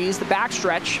 degrees, the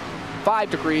backstretch 5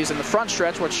 degrees, and the front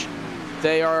stretch, which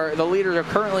the leaders are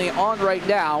currently on right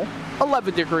now,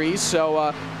 11 degrees.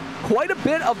 So quite a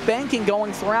bit of banking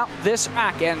going throughout this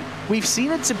track, and we've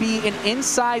seen it to be an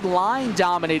inside line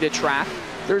dominated track.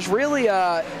 There's really,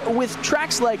 with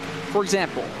tracks like, for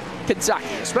example, Kentucky,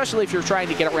 especially if you're trying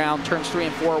to get around turns 3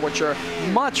 and 4, which are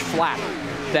much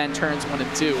flatter than turns 1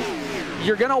 and 2,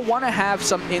 you're gonna wanna have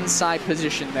some inside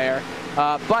position there.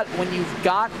 But when you've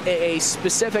got a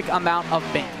specific amount of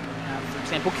banking, for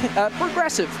example,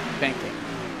 progressive banking,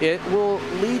 it will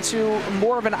lead to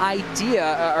more of an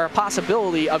idea or a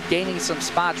possibility of gaining some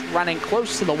spots running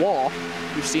close to the wall.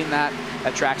 We've seen that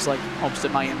at tracks like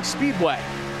Homestead Miami Speedway.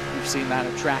 We've seen that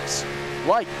at tracks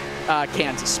like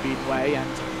Kansas Speedway, and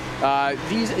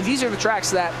these are the tracks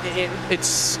that it's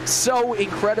so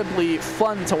incredibly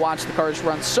fun to watch the cars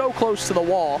run so close to the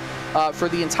wall for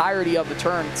the entirety of the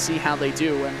turn and see how they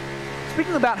do. And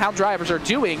speaking about how drivers are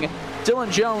doing,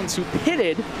 Dylan Jones, who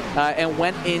pitted and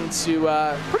went into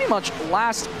pretty much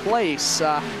last place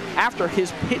after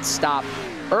his pit stop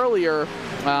earlier,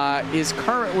 is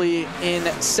currently in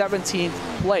 17th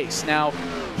place. Now,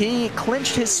 he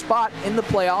clinched his spot in the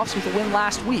playoffs with a win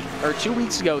last week, or 2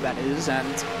 weeks ago, that is,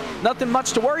 and nothing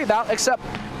much to worry about except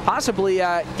possibly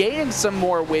gaining some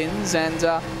more wins, and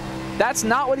that's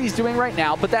not what he's doing right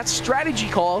now, but that strategy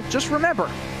call, just remember,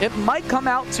 it might come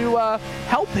out to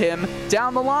help him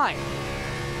down the line.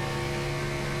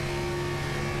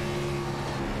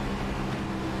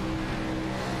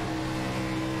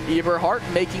 Eberhardt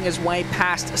making his way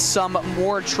past some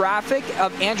more traffic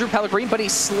of Andrew Pellegrini, but he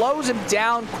slows him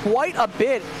down quite a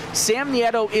bit. Sam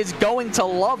Nieto is going to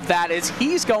love that, as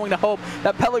he's going to hope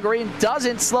that Pellegrini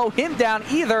doesn't slow him down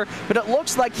either, but it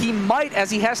looks like he might, as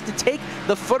he has to take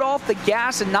the foot off the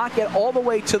gas and not get all the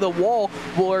way to the wall.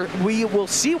 We will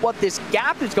see what this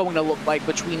gap is going to look like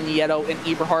between Nieto and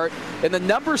Eberhardt in the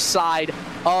numbers side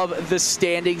of the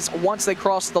standings once they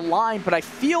cross the line, but I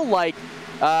feel like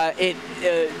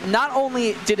not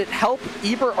only did it help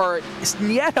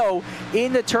Nieto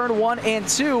into turn 1 and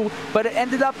 2, but it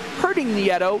ended up hurting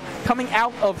Nieto coming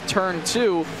out of turn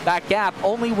 2. That gap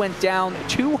only went down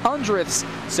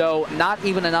 0.02, so not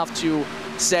even enough to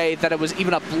say that it was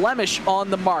even a blemish on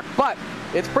the mark. But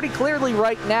it's pretty clearly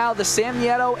right now the Sam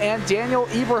Nieto and Daniel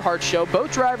Eberhardt show.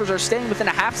 Both drivers are staying within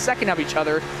a half second of each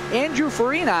other. Andrew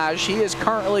Farinaj, he is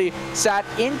currently sat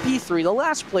in P3, the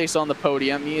last place on the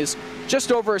podium. He is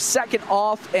just over a second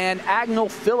off, and Agnel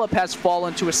Phillip has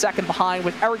fallen to a second behind,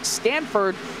 with Eric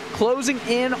Stanford closing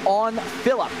in on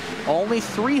Phillip. Only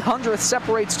 0.03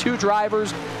 separates two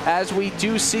drivers, as we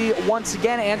do see once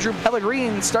again Andrew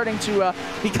Pellegrini starting to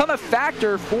become a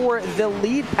factor for the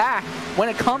lead pack when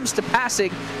it comes to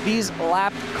passing these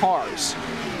lapped cars.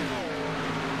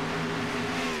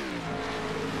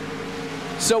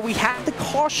 So we had the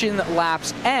caution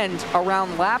laps end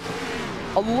around lap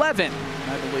 11,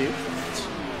 I believe.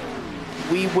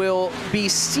 We will be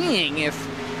seeing if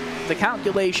the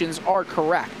calculations are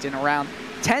correct. In around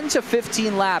 10 to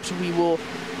 15 laps, we will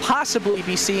possibly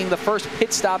be seeing the first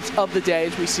pit stops of the day,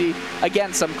 as we see,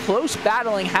 again, some close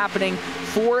battling happening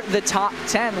for the top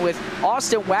 10, with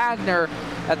Austin Wagner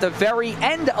at the very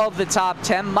end of the top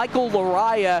 10, Michael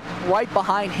Laraya right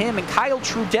behind him, and Kyle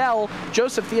Trudell,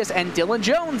 Joseph Theus, and Dylan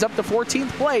Jones up to 14th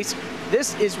place.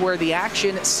 This is where the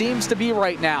action seems to be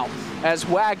right now, as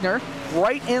Wagner,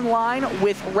 right in line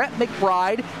with Rhett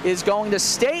McBride, is going to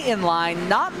stay in line,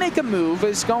 not make a move,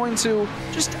 is going to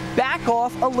just back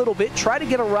off a little bit, try to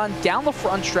get a run down the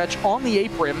front stretch on the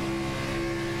apron.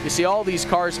 You see all these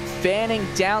cars fanning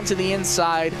down to the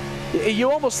inside.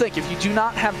 You almost think if you do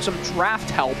not have some draft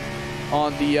help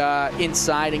on the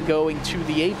inside and going to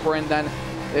the apron, then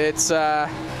it's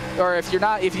or if you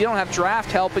don't have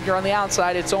draft help and you're on the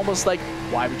outside, it's almost like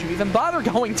why would you even bother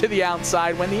going to the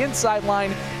outside when the inside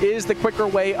line is the quicker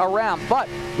way around? But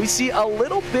we see a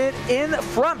little bit in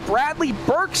front. Bradley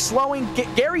Burke slowing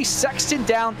Gary Sexton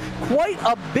down quite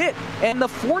a bit. And the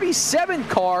 47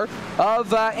 car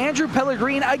of Andrew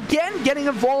Pellegrini again getting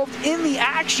involved in the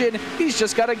action. He's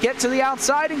just got to get to the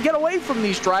outside and get away from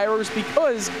these drivers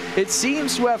because it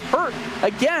seems to have hurt,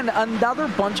 again, another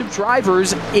bunch of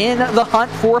drivers in the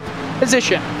hunt for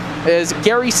position. As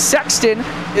Gary Sexton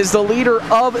is the leader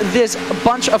of this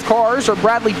bunch of cars, or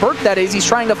Bradley Burke, that is. He's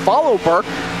trying to follow Burke,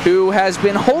 who has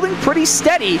been holding pretty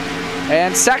steady.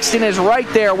 And Sexton is right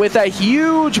there with a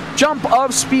huge jump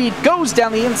of speed. Goes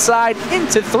down the inside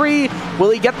into 3.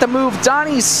 Will he get the move done?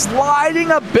 He's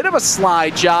sliding a bit of a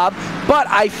slide job, but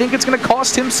I think it's going to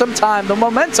cost him some time. The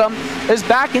momentum is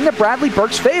back into Bradley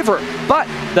Burke's favor, but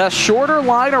the shorter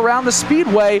line around the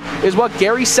speedway is what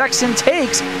Gary Sexton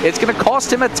takes. It's going to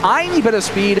cost him a tiny bit of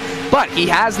speed, but he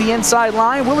has the inside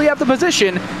line. Will he have the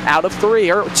position out of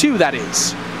 3, or 2, that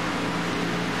is?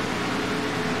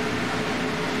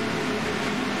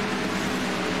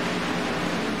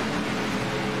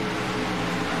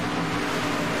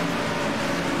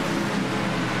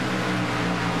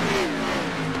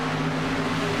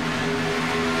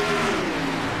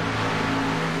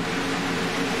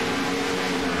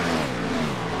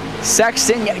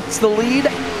 Sexton gets the lead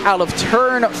out of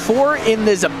turn 4 in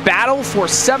this battle for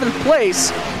 7th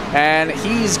place. And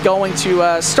he's going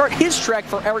to start his trek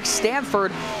for Eric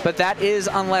Stanford, but that is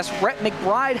unless Rhett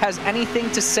McBride has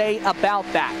anything to say about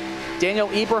that. Daniel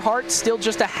Eberhardt still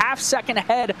just a half-second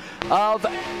ahead of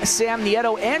Sam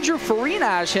Nieto. Andrew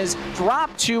Farinaj has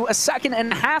dropped to a 1.5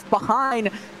 seconds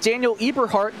behind Daniel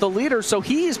Eberhardt, the leader, so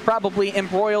he's probably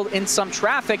embroiled in some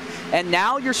traffic. And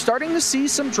now you're starting to see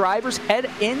some drivers head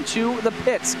into the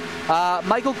pits.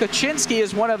 Michael Kaczynski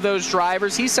is one of those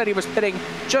drivers. He said he was pitting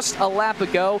just a lap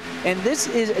ago, and this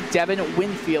is Devin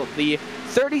Winfield, the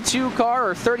 32 car,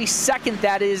 or 32nd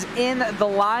that is, in the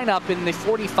lineup. In the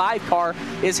 45 car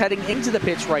is heading into the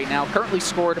pits right now. Currently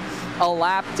scored a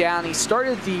lap down. He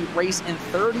started the race in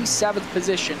 37th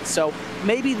position, so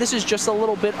maybe this is just a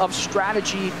little bit of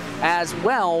strategy as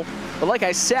well. But like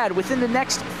I said, within the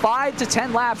next 5 to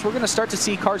 10 laps, we're going to start to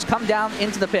see cars come down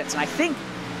into the pits. And I think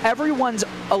everyone's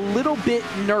a little bit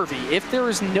nervy. If there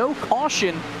is no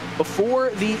caution before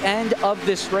the end of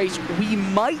this race, we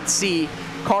might see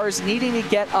cars needing to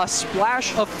get a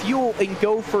splash of fuel and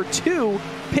go for 2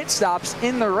 pit stops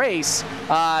in the race.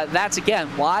 That's, again,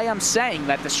 why I'm saying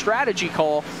that the strategy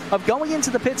call of going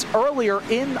into the pits earlier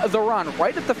in the run,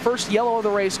 right at the first yellow of the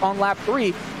race on lap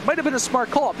 3, might have been a smart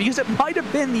call, because it might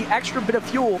have been the extra bit of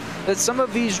fuel that some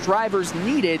of these drivers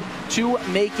needed to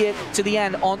make it to the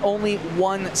end on only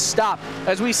 1 stop.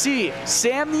 As we see,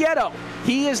 Sam Nieto,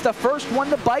 he is the first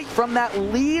one to bite from that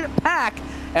lead pack.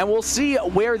 And we'll see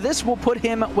where this will put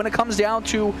him when it comes down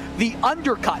to the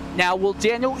undercut. Now, will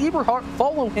Daniel Eberhardt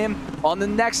follow him on the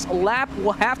next lap?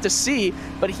 We'll have to see,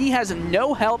 but he has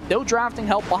no help, no drafting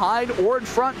help behind or in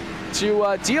front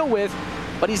to deal with,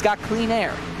 but he's got clean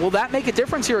air. Will that make a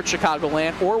difference here at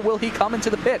Chicagoland, or will he come into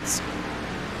the pits?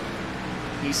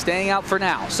 He's staying out for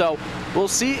now, so we'll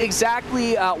see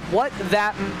exactly what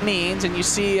that means. And you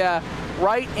see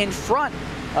right in front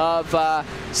of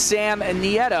Sam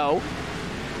Nieto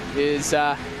is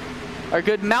our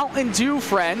good Mountain Dew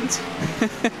friend.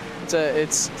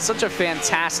 It's such a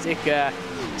fantastic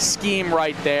scheme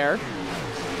right there.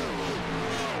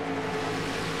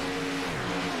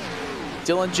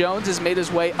 Dylan Jones has made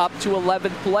his way up to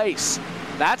 11th place.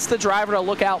 That's the driver to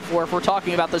look out for if we're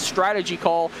talking about the strategy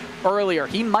call earlier.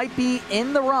 He might be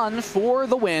in the run for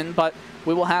the win, but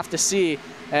we will have to see.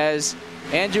 As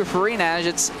Andrew Farinaj,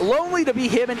 it's lonely to be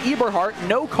him and Eberhardt.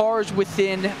 No cars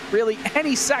within really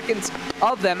any seconds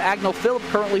of them. Agnell Phillip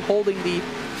currently holding the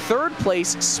 3rd place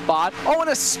spot. Oh, and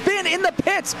a spin in the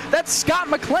pits. That's Scott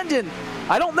McClendon.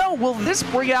 I don't know. Will this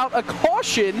bring out a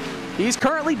caution? He's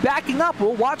currently backing up.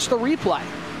 We'll watch the replay.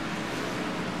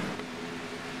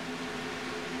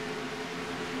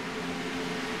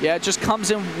 Yeah, it just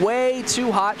comes in way too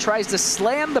hot. Tries to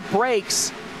slam the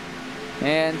brakes.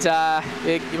 And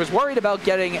he was worried about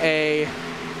getting a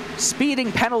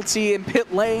speeding penalty in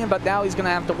pit lane, but now he's going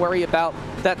to have to worry about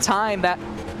that time that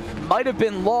might have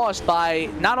been lost by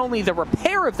not only the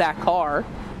repair of that car,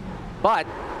 but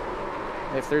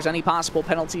if there's any possible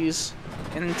penalties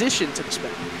in addition to the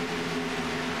spin.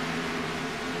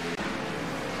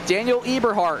 Daniel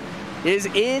Eberhardt is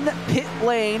in pit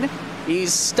lane.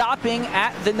 He's stopping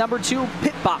at the number 2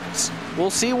 pit box. We'll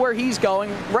see where he's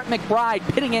going. Rhett McBride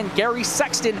pitting in, Gary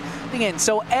Sexton pitting in.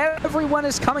 So everyone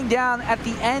is coming down at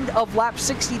the end of lap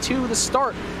 62 to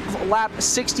start of lap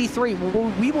 63.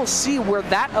 We will see where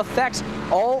that affects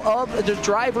all of the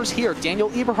drivers here.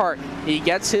 Daniel Eberhardt, he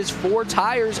gets his 4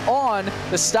 tires on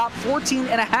the stop,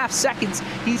 14.5 seconds.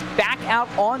 He's back out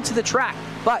onto the track.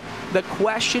 But the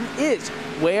question is,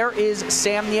 where is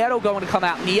Sam Nieto going to come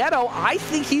out? Nieto, I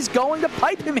think he's going to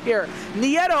pipe him here.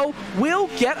 Nieto will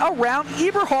get around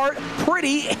Eberhardt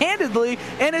pretty handedly,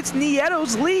 and it's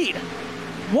Nieto's lead.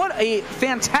 What a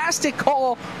fantastic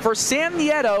call for Sam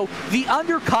Nieto. The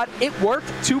undercut, it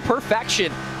worked to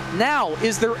perfection. Now,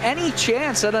 is there any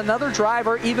chance that another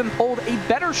driver even pulled a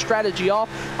better strategy off?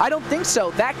 I don't think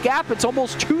so. That gap, it's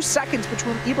almost 2 seconds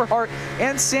between Eberhardt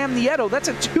and Sam Nieto. That's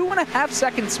a 2.5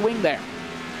 second swing there.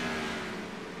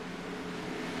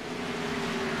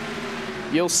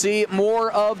 You'll see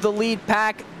more of the lead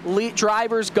pack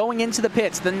drivers going into the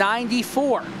pits. The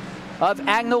 94 of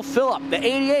Agnel Phillip, the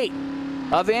 88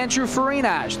 of Andrew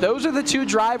Farinaj. Those are the 2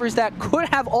 drivers that could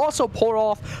have also pulled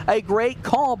off a great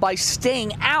call by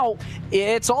staying out.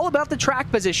 It's all about the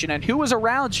track position and who is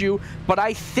around you, but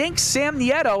I think Sam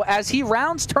Nieto, as he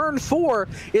rounds turn 4,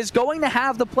 is going to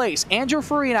have the place. Andrew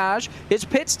Farinaj, his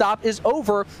pit stop is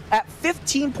over at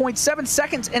 15.7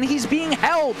 seconds, and he's being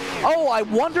held. Oh, I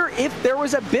wonder if there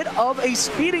was a bit of a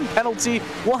speeding penalty.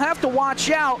 We'll have to watch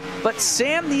out, but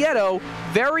Sam Nieto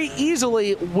very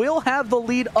easily will have the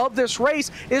lead of this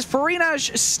race. Is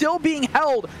Farinaj still being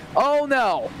held? Oh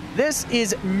no, this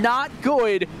is not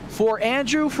good for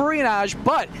Andrew Farinaj,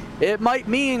 but it might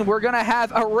mean we're going to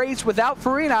have a race without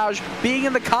Farinaj being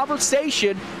in the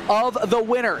conversation of the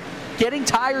winner. Getting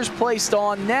tires placed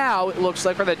on now, it looks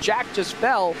like, where the jack just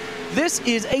fell. This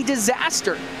is a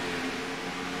disaster.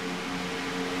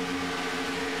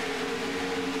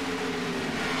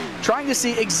 Trying to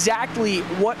see exactly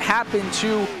what happened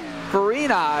to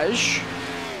Farinaj.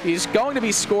 He's going to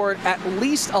be scored at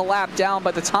least a lap down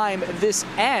by the time this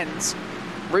ends.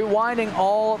 Rewinding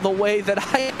all the way that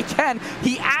I can,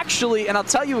 he actually, and I'll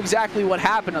tell you exactly what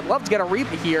happened. I'd love to get a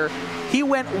replay here. He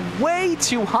went way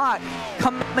too hot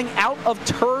coming out of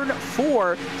turn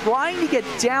 4, trying to get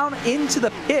down into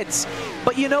the pits.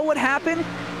 But you know what happened?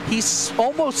 He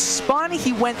almost spun.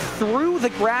 He went through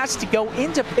the grass to go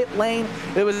into pit lane.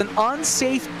 It was an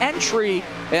unsafe entry,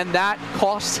 and that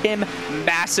cost him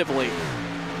massively.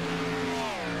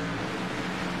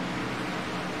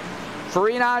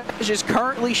 Farinaj is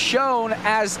currently shown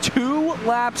as 2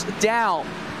 laps down.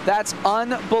 That's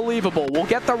unbelievable. We'll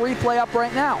get the replay up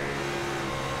right now.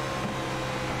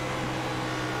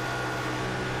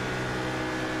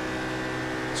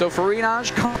 So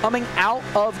Farinaj coming out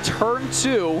of turn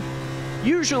 2.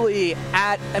 Usually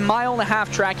at a 1.5 mile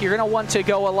track, you're going to want to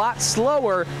go a lot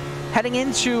slower heading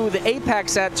into the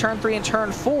apex at turn 3 and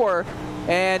turn 4.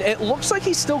 And it looks like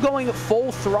he's still going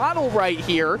full throttle right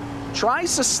here.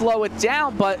 Tries to slow it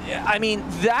down, but I mean,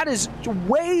 that is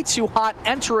way too hot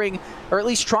entering, or at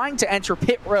least trying to enter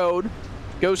pit road.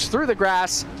 Goes through the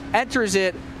grass, enters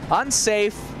it,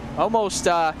 unsafe, almost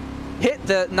hit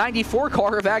the 94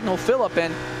 car of Agnel Phillip,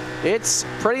 and it's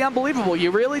pretty unbelievable.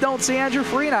 You really don't see Andrew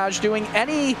Farinaj doing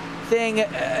anything,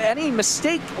 any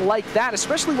mistake like that,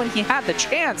 especially when he had the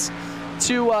chance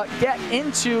to get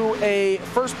into a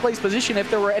first place position if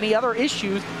there were any other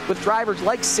issues with drivers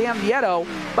like Sam Nieto.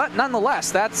 But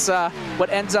nonetheless, that's what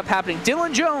ends up happening.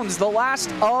 Dylan Jones, the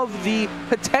last of the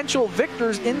potential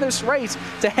victors in this race,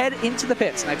 to head into the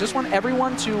pits. And I just want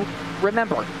everyone to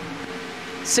remember,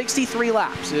 63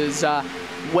 laps is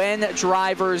when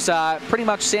drivers, pretty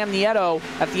much Sam Nieto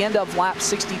at the end of lap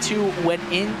 62 went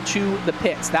into the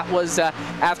pits. That was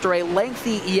after a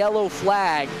lengthy yellow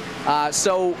flag.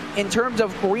 So in terms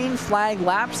of green flag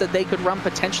laps that they could run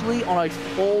potentially on a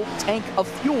full tank of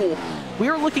fuel, we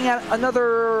are looking at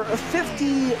another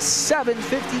 57,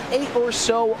 58 or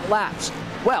so laps.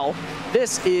 Well,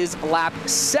 this is lap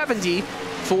 70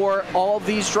 for all of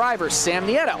these drivers. Sam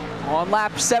Nieto on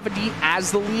lap 70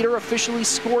 as the leader, officially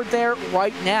scored there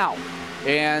right now.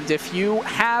 And if you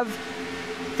have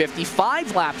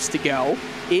 55 laps to go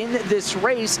in this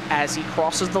race as he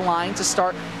crosses the line to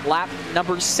start lap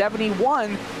number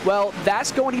 71, well,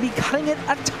 that's going to be cutting it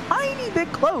a tiny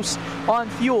bit close on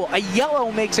fuel. A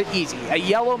yellow makes it easy. A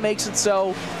yellow makes it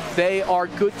so they are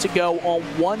good to go on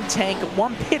one tank,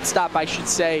 one pit stop, I should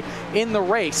say, in the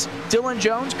race. Dylan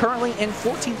Jones currently in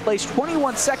 14th place,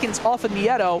 21 seconds off of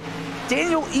Nieto.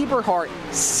 Daniel Eberhardt,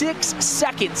 6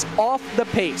 seconds off the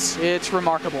pace. It's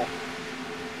remarkable.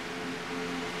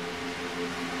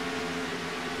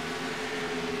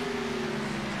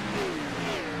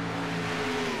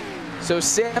 So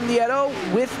Sam Nieto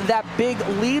with that big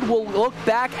lead will look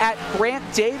back at Grant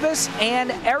Davis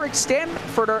and Eric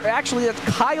Stanford, or actually that's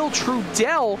Kyle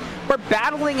Trudell, but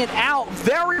battling it out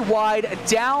very wide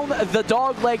down the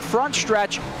dogleg front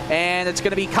stretch. And it's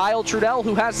going to be Kyle Trudell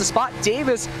who has the spot.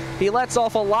 Davis, he lets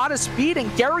off a lot of speed,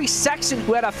 and Gary Sexton,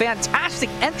 who had a fantastic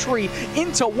entry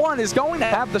into one, is going to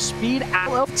have the speed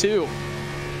out of two.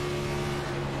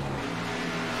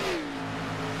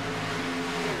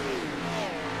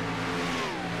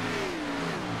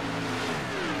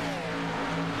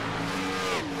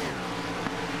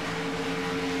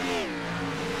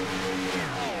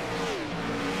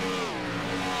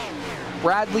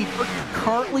 Bradley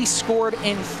currently scored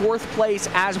in 4th place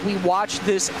as we watch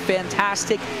this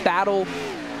fantastic battle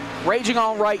raging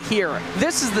on right here.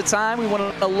 This is the time we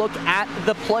want to look at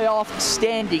the playoff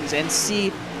standings and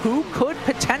see who could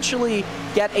potentially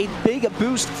get a big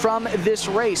boost from this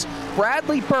race.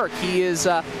 Bradley Burke, he is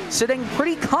sitting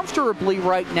pretty comfortably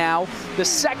right now, the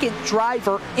 2nd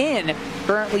driver in,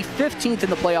 currently 15th in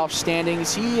the playoff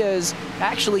standings. He is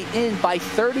actually in by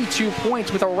 32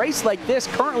 points with a race like this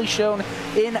currently shown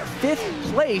in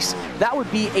 5th place. That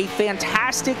would be a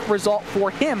fantastic result for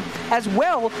him, as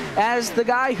well as the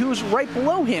guy who's right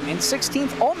below him in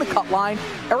 16th on the cut line,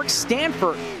 Eric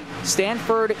Stanford.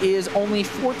 Stanford is only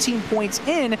 14 points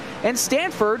in, and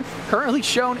Stanford currently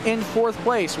shown in 4th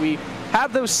place. We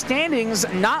have those standings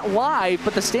not live,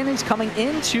 but the standings coming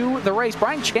into the race.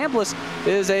 Brian Chambliss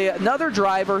is another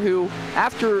driver who,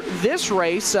 after this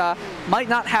race, might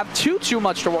not have too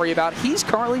much to worry about. He's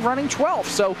currently running 12th,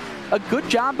 so a good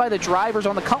job by the drivers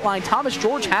on the cut line. Thomas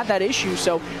George had that issue,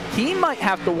 so he might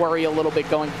have to worry a little bit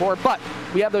going forward, but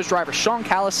we have those drivers, Sean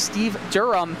Callis, Steve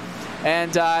Durham,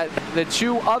 and the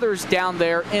 2 others down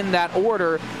there in that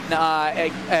order,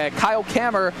 Kyle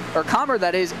Kammer,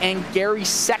 that is, and Gary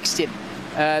Sexton.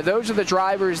 Those are the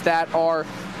drivers that are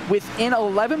within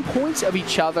 11 points of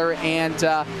each other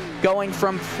and going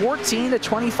from 14 to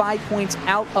 25 points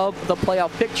out of the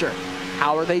playoff picture.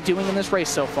 How are they doing in this race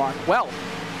so far? Well,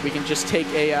 we can just take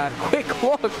a quick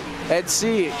look and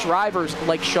see drivers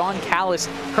like Sean Callis,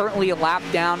 currently a lap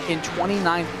down in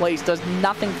 29th place. Does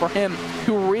nothing for him,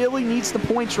 who really needs the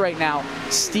points right now.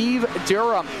 Steve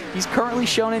Durham, he's currently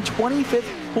shown in 25th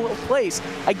place.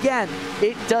 Again,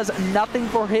 it does nothing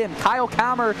for him. Kyle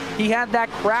Kammer, he had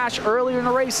that crash earlier in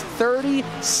the race,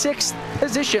 36th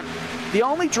position. The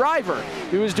only driver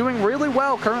who is doing really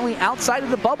well currently outside of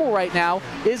the bubble right now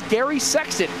is Gary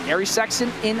Sexton. Gary Sexton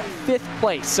in 5th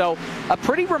place. So a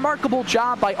pretty remarkable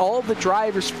job by all of the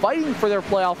drivers fighting for their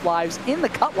playoff lives in the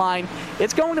cut line.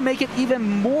 It's going to make it even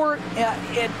more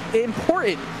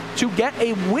important to get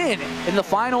a win in the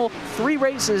final 3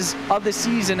 races of the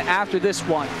season after this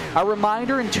one. A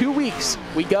reminder, in 2 weeks,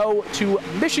 we go to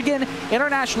Michigan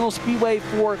International Speedway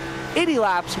for 80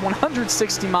 laps,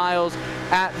 160 miles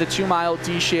at the 2-mile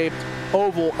D-shaped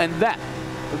oval. And then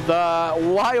the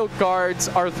wild cards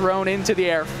are thrown into the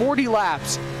air. 40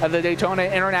 laps of the Daytona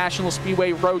International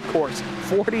Speedway road course.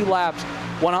 40 laps,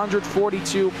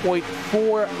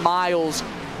 142.4 miles.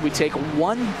 We take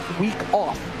 1 week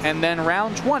off, and then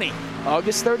round 20,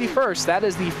 August 31st, that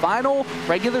is the final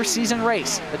regular season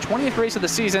race, the 20th race of the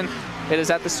season. It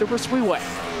is at the Super Speedway,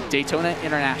 Daytona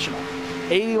International.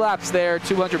 80 laps there,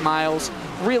 200 miles.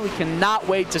 Really cannot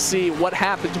wait to see what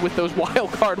happens with those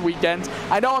wild card weekends.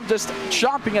 I know I'm just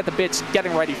chomping at the bits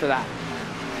getting ready for that.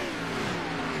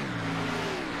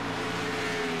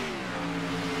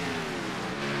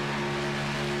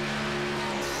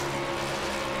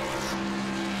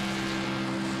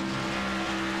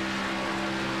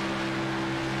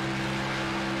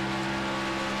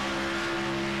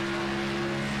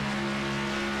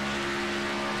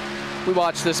 We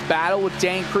watch this battle with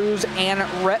Dan Cruz and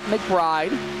Rhett McBride.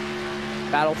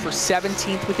 Battle for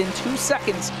 17th within 2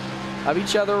 seconds of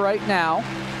each other right now.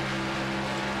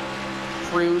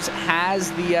 Cruz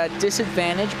has the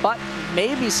disadvantage, but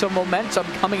maybe some momentum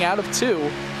coming out of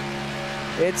 2.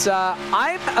 It's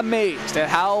I'm amazed at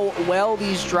how well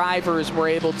these drivers were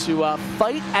able to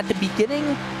fight at the beginning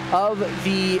of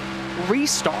the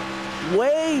restart,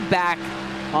 way back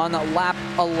on lap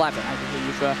 11, I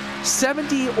believe,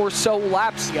 70 or so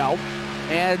laps ago.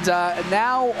 And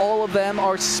now all of them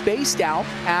are spaced out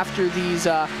after these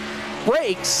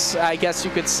breaks, I guess you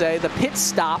could say, the pit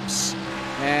stops.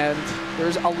 And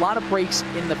there's a lot of breaks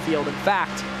in the field. In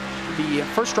fact, the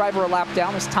first driver a lap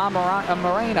down is Tom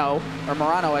Morano,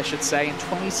 I should say, in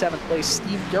 27th place.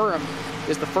 Steve Durham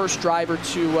is the first driver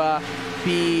to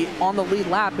be on the lead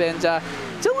lap. And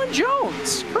Dylan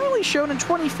Jones, currently shown in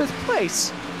 25th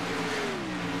place.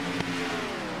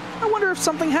 I wonder if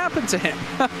something happened to him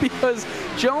because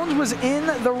Jones was in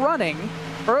the running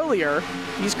earlier.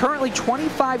 He's currently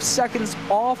 25 seconds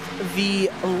off the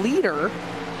leader,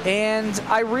 and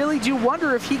I really do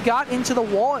wonder if he got into the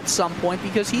wall at some point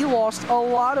because he lost a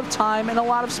lot of time and a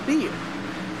lot of speed.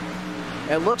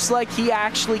 It looks like he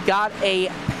actually got a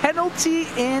penalty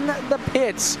in the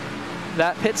pits.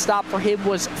 That pit stop for him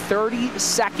was 30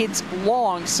 seconds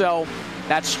long, so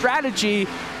that strategy,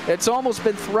 it's almost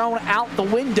been thrown out the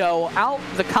window, out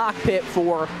the cockpit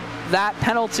for that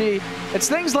penalty. It's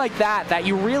things like that that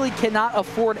you really cannot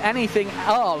afford anything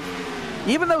of.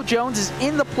 Even though Jones is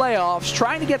in the playoffs,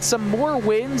 trying to get some more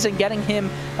wins and getting him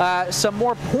some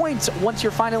more points once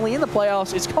you're finally in the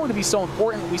playoffs is going to be so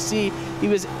important. We see he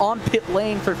was on pit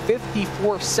lane for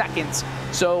 54 seconds.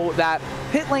 So that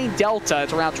pit lane delta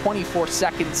is around 24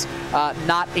 seconds,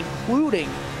 not including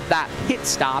that pit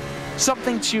stop.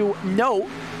 Something to note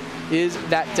is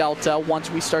that delta once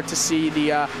we start to see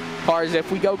the cars,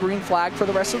 if we go green flag for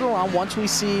the rest of the run, once we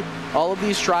see all of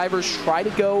these drivers try to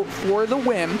go for the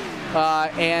win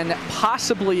and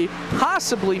possibly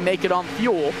make it on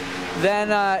fuel, then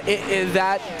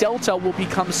that delta will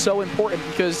become so important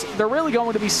because they're really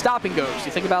going to be stop and goes.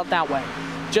 You think about it that way.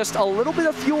 Just a little bit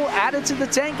of fuel added to the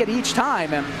tank at each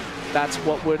time, and that's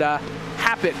what would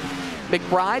happen.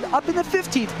 McBride up in the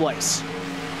 15th place.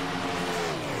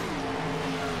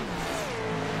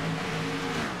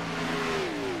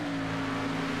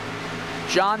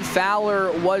 John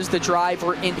Fowler was the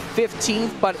driver in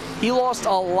 15th, but he lost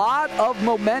a lot of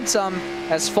momentum,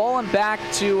 has fallen back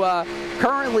to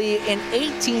currently in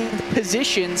 18th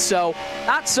position, so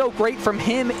not so great from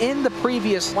him in the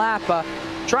previous lap.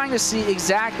 Trying to see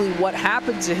exactly what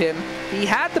happened to him. He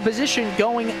had the position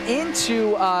going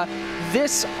into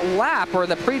this lap, or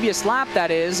the previous lap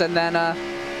that is, and then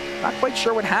not quite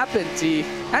sure what happened. He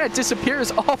kind of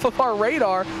disappears off of our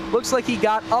radar. Looks like he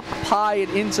got up high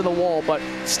and into the wall, but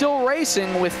still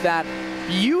racing with that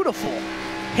beautiful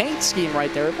paint scheme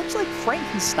right there. It looks like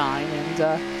Frankenstein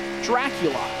and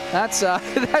Dracula.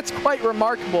 That's quite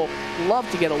remarkable. Love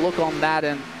to get a look on that,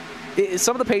 and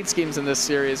some of the paint schemes in this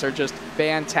series are just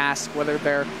fantastic, whether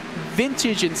they're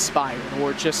vintage inspired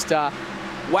or just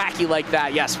wacky like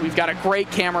that. Yes, we've got a great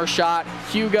camera shot.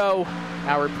 Hugo,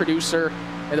 our producer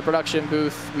in the production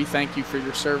booth, we thank you for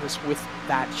your service with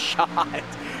that shot.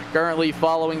 Currently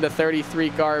following the 33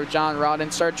 car of John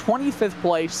Rodden, started 25th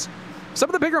place. Some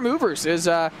of the bigger movers is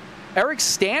Eric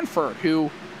Stanford, who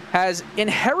has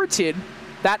inherited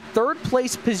that third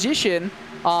place position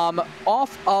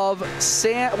off of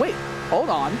Wait, hold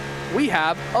on. We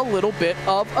have a little bit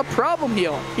of a problem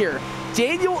here.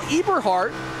 Daniel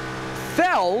Eberhardt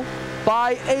fell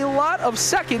by a lot of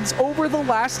seconds over the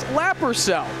last lap or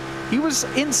so. He was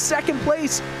in second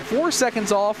place, 4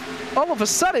 seconds off. All of a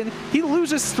sudden, he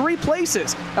loses 3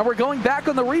 places. And we're going back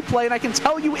on the replay, and I can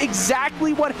tell you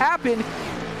exactly what happened.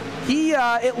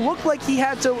 It looked like he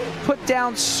had to put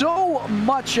down so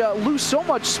much, lose so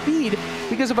much speed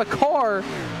because of a car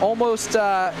almost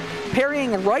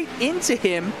parrying right into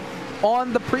him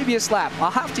on the previous lap.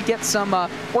 I'll have to get some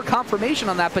more confirmation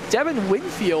on that, but Devin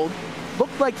Winfield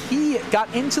looked like he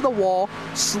got into the wall,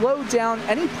 slowed down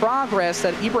any progress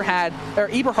that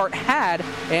Eberhardt had,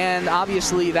 and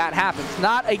obviously that happened.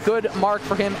 Not a good mark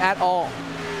for him at all.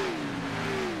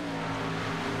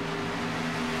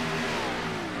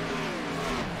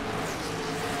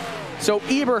 So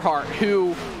Eberhardt,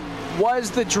 who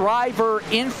was the driver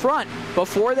in front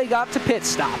before they got to pit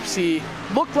stops, he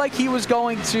looked like he was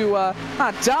going to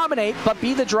not dominate, but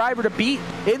be the driver to beat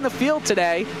in the field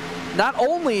today. Not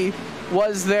only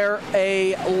was there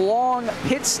a long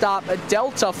pit stop, a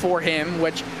delta for him,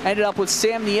 which ended up with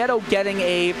Sam Nieto getting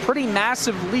a pretty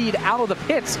massive lead out of the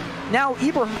pits. Now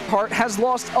Eberhardt has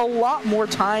lost a lot more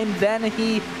time than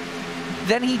he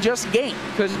just gained,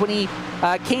 because when he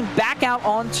came back out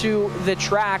onto the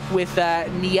track with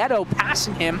Nieto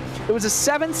passing him, it was a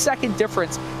 7-second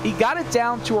difference. He got it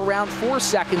down to around 4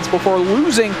 seconds before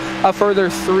losing a further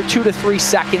 2 to 3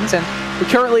 seconds. And we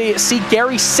currently see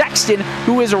Gary Sexton,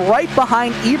 who is right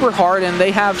behind Eberhardt, and they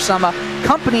have some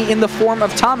company in the form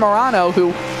of Tom Morano,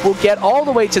 who will get all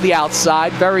the way to the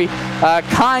outside. Very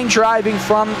kind driving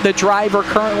from the driver,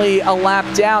 currently a lap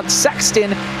down.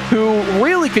 Sexton, who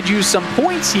really could use some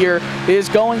points here, is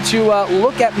going to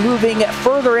look at moving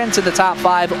further into the top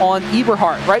 5 on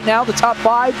Eberhardt. Right now, the top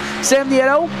 5, Sam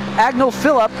Nieto, Agnel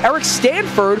Phillip, Eric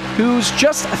Stanford, who's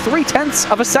just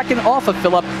 0.3 of a second off of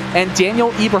Phillip, and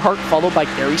Daniel Eberhardt, followed by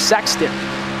Gary Sexton.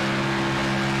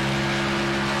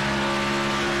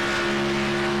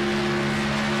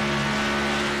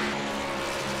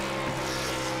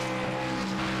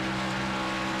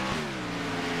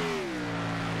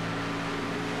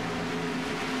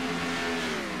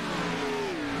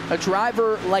 a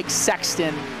driver like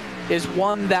Sexton is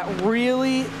one that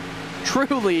really,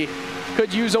 truly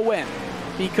could use a win,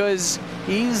 because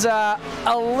he's a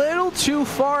little too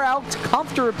far out to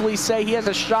comfortably say he has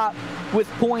a shot with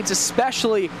points,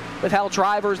 especially with how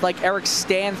drivers like Eric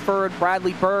Stanford,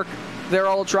 Bradley Burke, they're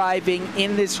all driving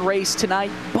in this race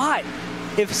tonight. But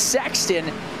if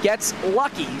Sexton gets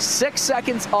lucky, 6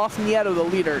 seconds off Nieto, the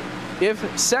leader,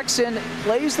 if Sexton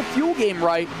plays the fuel game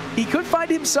right, he could find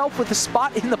himself with a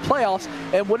spot in the playoffs,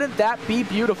 and wouldn't that be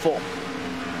beautiful?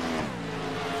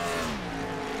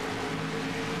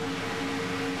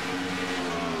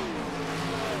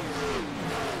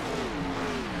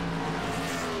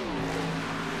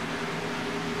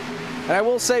 And I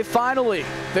will say, finally,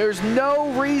 there's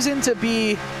no reason to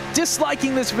be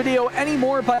disliking this video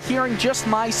anymore by hearing just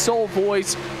my sole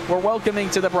voice. We're welcoming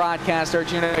to the broadcast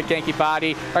Arjuna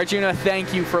Kankipati. Arjuna,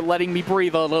 thank you for letting me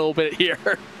breathe a little bit here.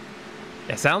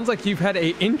 It sounds like you've had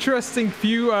an interesting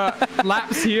few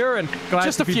laps here, and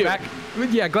glad to be back.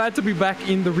 Yeah, glad to be back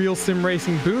in the Real Sim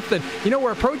Racing booth. And, you know,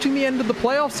 we're approaching the end of the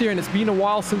playoffs here, and it's been a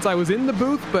while since I was in the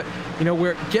booth, but, you know,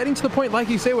 we're getting to the point, like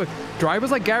you say, with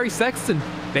drivers like Gary Sexton.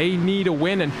 They need a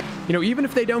win, and, you know, even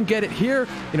if they don't get it here,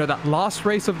 you know, that last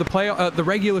race of the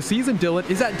regular season, Dylan,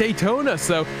 is at Daytona.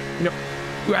 So, you know,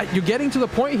 you're getting to the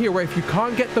point here where if you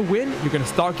can't get the win, you're going to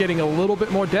start getting a little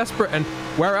bit more desperate. And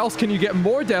where else can you get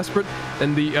more desperate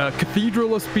than the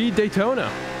Cathedral of Speed,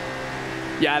 Daytona?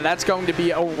 Yeah, that's going to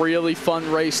be a really fun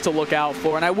race to look out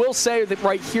for. And I will say that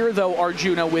right here, though,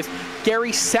 Arjuna, with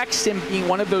Gary Sexton being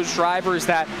one of those drivers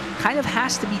that kind of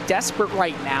has to be desperate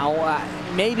right now,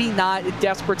 maybe not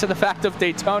desperate to the fact of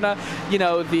Daytona, you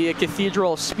know, the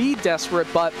Cathedral of Speed desperate,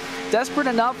 but desperate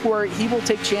enough where he will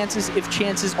take chances if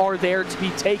chances are there to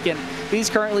be taken. He's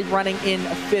currently running in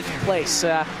 5th place.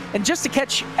 And just to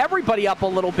catch everybody up a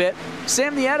little bit,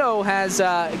 Sam Nieto has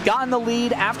gotten the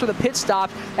lead after the pit stop,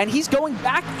 and he's going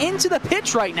back into the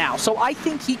pits right now. So I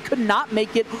think he could not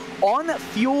make it on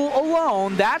fuel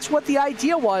alone. That's what the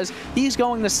idea was. He's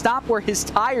going to stop where his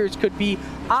tires could be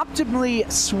optimally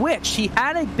switched. He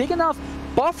had a big enough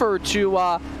buffer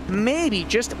to maybe,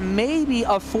 just maybe,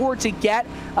 afford to get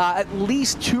at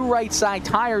least 2 right side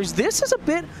tires. This is a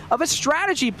bit of a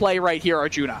strategy play right here,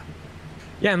 Arjuna.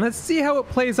 Yeah, and let's see how it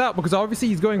plays out, because obviously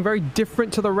he's going very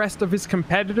different to the rest of his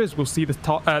competitors. We'll see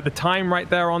the time right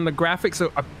there on the graphic.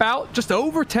 So about just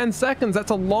over 10 seconds.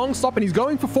 That's a long stop, and he's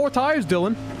going for 4 tires,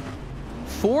 Dylan.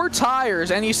 4 tires,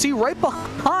 and you see right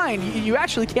behind, you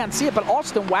actually can't see it, but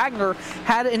Austin Wagner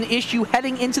had an issue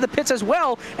heading into the pits as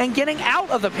well and getting out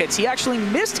of the pits. He actually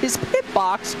missed his pit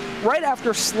box right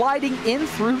after sliding in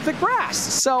through the grass.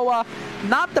 So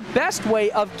not the best way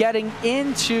of getting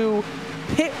into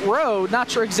pit road.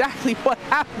 Not sure exactly what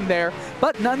happened there,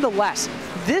 but nonetheless,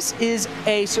 this is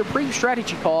a supreme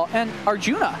strategy call. And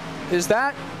Arjuna, is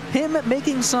that him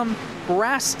making some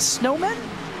grass snowmen?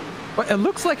 But it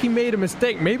looks like he made a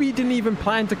mistake. Maybe he didn't even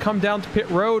plan to come down to pit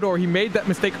road, or he made that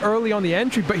mistake early on the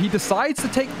entry, but he decides to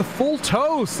take the full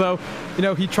tow. So, you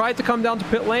know, he tried to come down to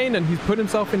pit lane, and he's put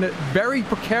himself in a very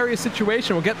precarious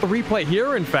situation. We'll get the replay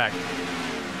here, in fact.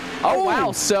 Oh,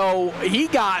 wow. So he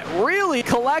got really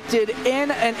collected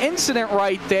in an incident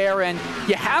right there, and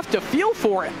you have to feel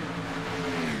for it.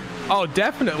 Oh,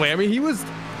 definitely. I mean, he was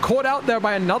caught out there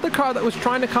by another car that was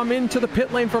trying to come into the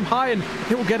pit lane from high, and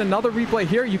he will get another replay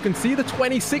here. You can see the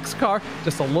 26 car,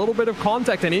 just a little bit of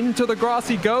contact, and into the grass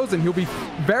he goes, and he'll be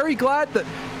very glad that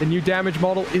the new damage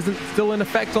model isn't still in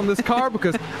effect on this car,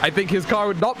 because I think his car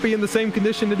would not be in the same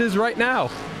condition it is right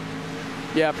now.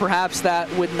 Yeah, perhaps that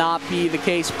would not be the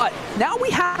case. But now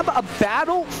we have a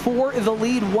battle for the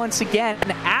lead once again.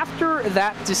 And after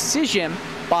that decision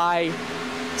by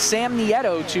Sam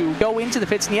Nieto to go into the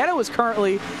pits, Nieto is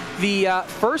currently the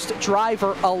first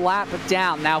driver a lap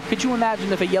down. Now, could you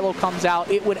imagine if a yellow comes out?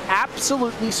 It would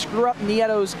absolutely screw up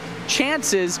Nieto's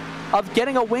chances of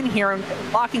getting a win here and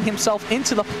locking himself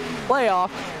into the playoff,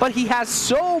 but he has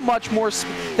so much more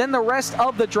than the rest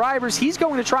of the drivers. He's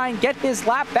going to try and get his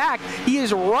lap back. He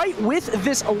is right with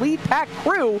this Elite Pack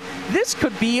crew. This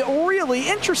could be really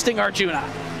interesting, Arjuna.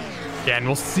 Yeah, and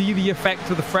we'll see the effect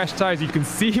of the fresh tires. You can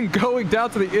see him going down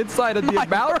to the inside, and the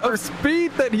amount of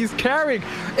speed that he's carrying.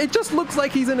 It just looks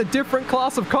like he's in a different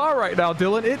class of car right now,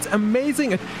 Dylan. It's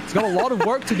amazing. He's got a lot of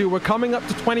work to do. We're coming up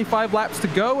to 25 laps to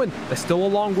go, and there's still a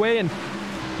long way. And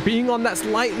being on that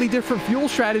slightly different fuel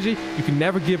strategy, you can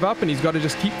never give up, and he's got to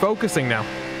just keep focusing now.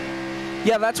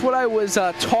 Yeah, that's what I was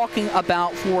talking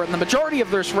about for the majority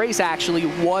of this race, actually,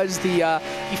 was the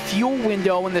fuel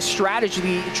window and the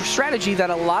strategy that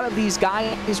a lot of these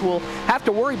guys will have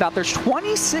to worry about. There's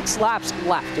 26 laps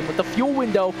left, and with the fuel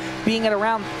window being at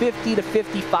around 50 to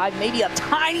 55, maybe a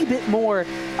tiny bit more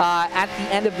at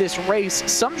the end of this race,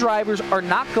 some drivers are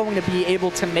not going to be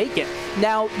able to make it.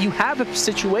 Now, you have a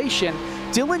situation.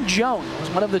 Dylan Jones was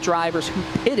one of the drivers who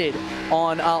pitted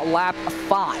on lap 5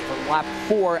 or lap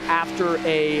 4 after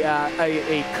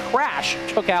a crash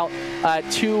took out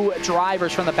 2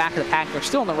 drivers from the back of the pack. They're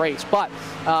still in the race, but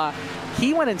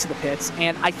he went into the pits,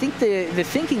 and I think the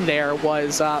thinking there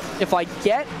was if I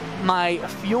get my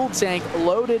fuel tank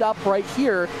loaded up right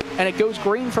here and it goes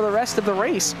green for the rest of the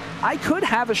race, I could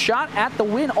have a shot at the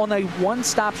win on a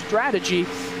one-stop strategy.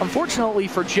 Unfortunately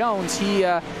for Jones, he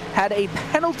had a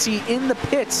penalty in the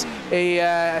pits, a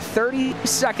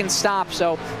 30-second stop,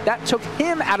 so that took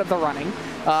him out of the running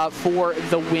for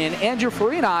the win. Andrew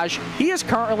Farinaj, he is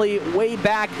currently way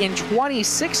back in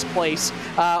 26th place,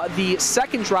 the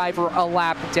second driver a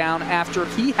lap down after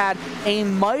he had a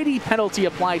mighty penalty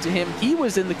applied to him. He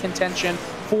was in the contention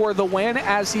for the win,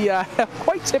 as he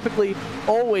quite typically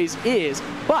always is.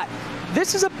 But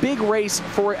this is a big race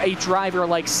for a driver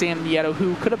like Sam Nieto,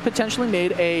 who could have potentially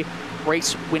made a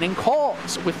race-winning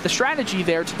calls with the strategy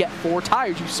there to get 4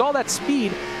 tires. You saw that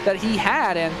speed that he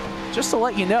had, and just to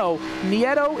let you know,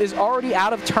 Nieto is already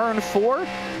out of turn 4,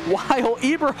 while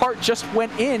Eberhardt just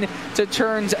went in to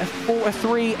turns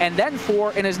 3 and then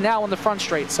 4 and is now in the front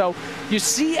straight. So you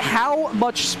see how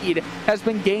much speed has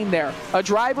been gained there. A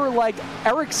driver like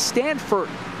Eric Stanford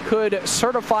could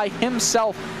certify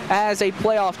himself as a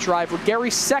playoff driver. Gary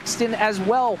Sexton as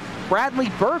well. Bradley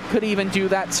Burke could even do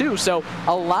that too. So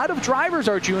a lot of drivers,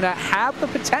 Arjuna, have the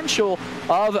potential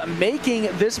of making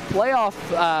this playoff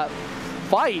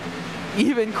fight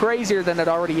even crazier than it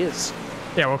already is.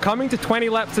 Yeah, we're coming to 20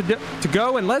 laps to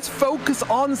go, and let's focus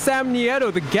on Sam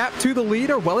Nieto. The gap to the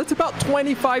leader, well, it's about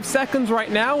 25 seconds right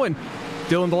now, and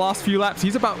Dylan, the last few laps,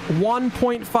 he's about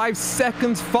 1.5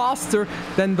 seconds faster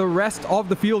than the rest of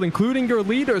the field, including your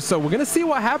leaders. So we're going to see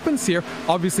what happens here.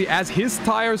 Obviously, as his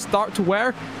tires start to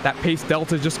wear, that pace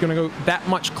delta is just going to go that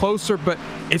much closer, but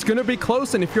it's going to be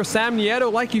close. And if you're Sam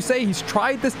Nieto, like you say, he's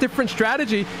tried this different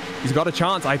strategy. He's got a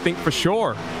chance, I think, for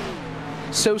sure.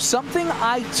 So something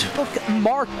I took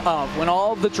mark of when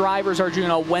all the drivers,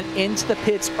 Arjuna, went into the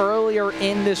pits earlier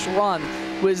in this run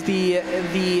was the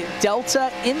delta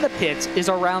in the pits is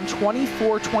around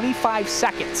 25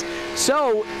 seconds.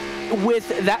 So with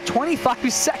that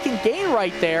 25-second gain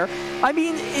right there, I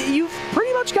mean, you've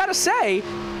pretty much got to say,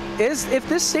 is if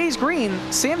this stays green,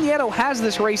 Sam Nieto has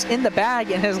this race in the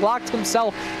bag and has locked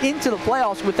himself into the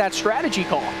playoffs with that strategy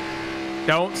call.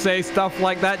 Don't say stuff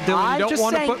like that, Dylan. You don't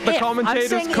want to put the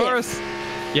commentator's curse.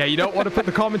 Yeah, you don't want to put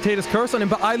the commentator's curse on him,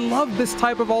 but I love this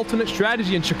type of alternate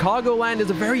strategy, and Chicagoland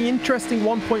is a very interesting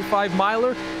 1.5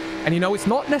 miler. And, you know, it's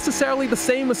not necessarily the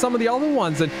same as some of the other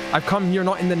ones. And I've come here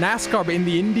not in the NASCAR, but in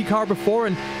the IndyCar before,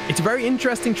 and it's a very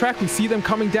interesting track. We see them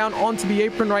coming down onto the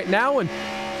apron right now, and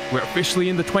we're officially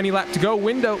in the 20 lap to go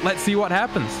window. Let's see what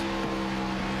happens.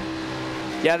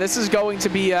 Yeah, this is going to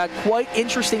be quite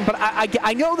interesting, but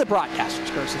I know the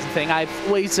broadcaster's curse is the thing. I've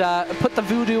always put the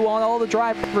voodoo on all the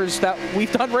drivers that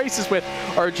we've done races with,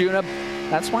 Arjuna.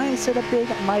 That's why I said a big,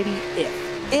 mighty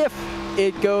if. If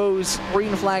it goes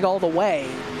green flag all the way,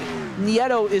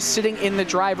 Nieto is sitting in the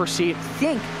driver's seat.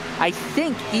 I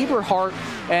think Eberhardt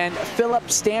and Philip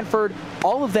Stanford,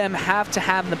 all of them have to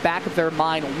have in the back of their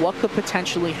mind what could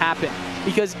potentially happen.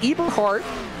 Because Eberhardt,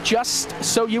 just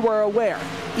so you are aware,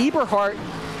 Eberhardt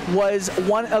was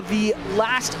one of the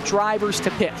last drivers to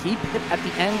pit. He pit at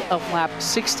the end of lap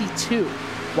 62,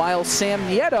 while Sam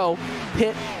Nieto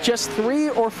pit just 3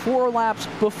 or 4 laps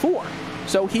before.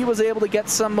 So he was able to get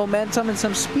some momentum and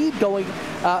some speed going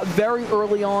very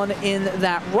early on in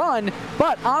that run,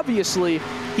 but obviously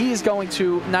he is going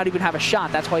to not even have a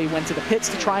shot. That's why he went to the pits,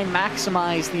 to try and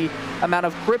maximize the amount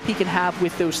of grip he can have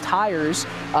with those tires.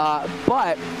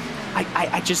 But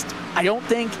I don't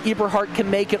think Eberhardt can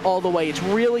make it all the way. It's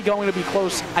really going to be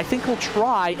close. I think he'll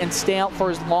try and stay out for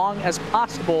as long as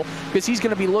possible because he's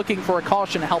going to be looking for a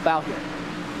caution to help out here.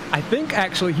 I think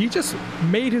actually he just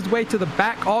made his way to the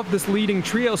back of this leading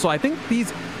trio. So I think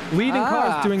these leading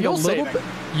cars doing a little bit.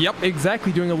 Yep,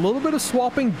 exactly. Doing a little bit of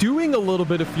swapping, doing a little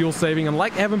bit of fuel saving. And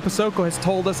like Evan Pasoko has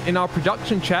told us in our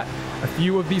production chat, a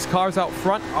few of these cars out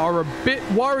front are a bit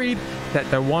worried that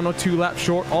they're 1 or 2 laps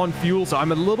short on fuel, so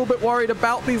I'm a little bit worried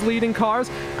about these leading cars,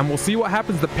 and we'll see what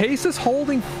happens. The pace is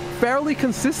holding fairly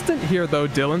consistent here though,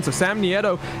 Dylan. So Sam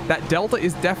Nieto, that delta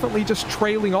is definitely just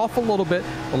trailing off a little bit.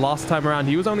 The last time around,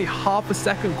 he was only half a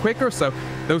second quicker, so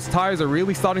those tires are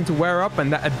really starting to wear up,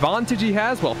 and that advantage he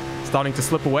has, well, starting to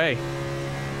slip away.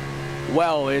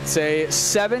 Well, it's a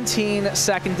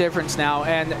 17-second difference now,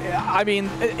 and I mean,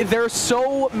 there are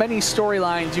so many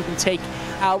storylines you can take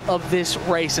out of this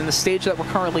race and the stage that we're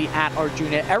currently at,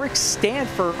 Arjuna. Eric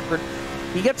Stanford,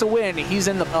 he gets a win, he's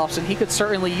in the playoffs, and he could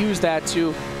certainly use that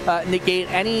to negate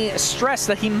any stress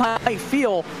that he might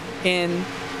feel in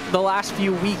the last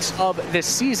few weeks of this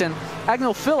season.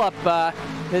 Agnel Phillip,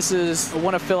 this is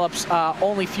one of Phillip's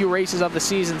only few races of the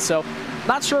season, so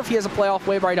not sure if he has a playoff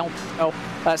waiver, I don't know.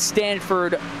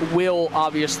 Stanford will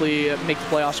obviously make the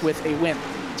playoffs with a win.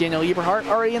 Daniel Eberhardt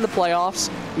already in the playoffs.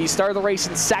 He started the race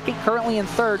in second, currently in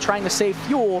third, trying to save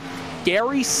fuel.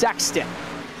 Gary Sexton,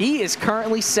 he is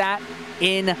currently sat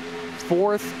in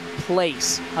fourth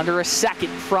place, under a second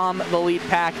from the lead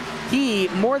pack. He,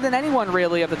 more than anyone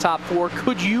really of the top 4,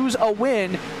 could use a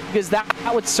win because that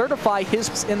would certify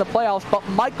his in the playoffs. But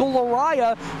Michael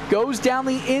Lariah goes down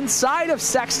the inside of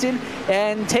Sexton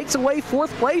and takes away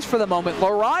fourth place for the moment.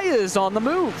 Lariah is on the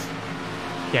move.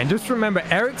 Yeah, and just remember,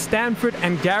 Eric Stanford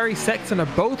and Gary Sexton are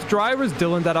both drivers,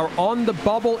 Dylan, that are on the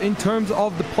bubble in terms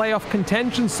of the playoff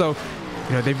contention. So,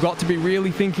 you know, they've got to be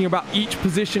really thinking about each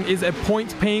position is a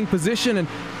points-paying position, and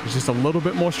there's just a little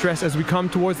bit more stress as we come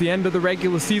towards the end of the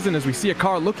regular season as we see a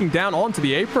car looking down onto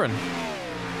the apron.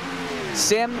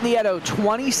 Sam Nieto,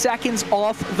 20 seconds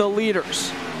off the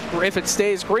leaders. If it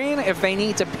stays green, if they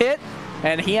need to pit,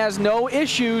 and he has no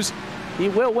issues, he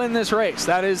will win this race.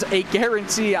 That is a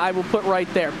guarantee I will put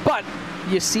right there. But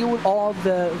you see what all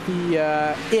the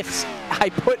ifs I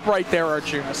put right there,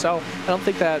 Arjuna. So I don't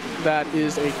think that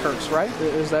is a curse, right?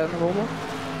 Is that in the rule book?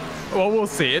 Well, we'll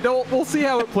see. We'll see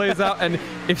how it plays out. And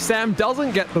if Sam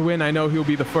doesn't get the win, I know he'll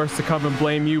be the first to come and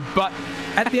blame you. But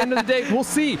at the end of the day, we'll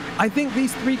see. I think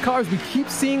these 3 cars, we keep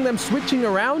seeing them switching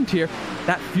around here.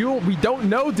 That fuel, we don't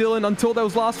know, Dylan, until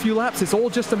those last few laps. It's all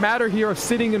just a matter here of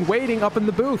sitting and waiting up in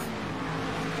the booth.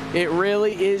 It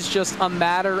really is just a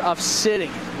matter of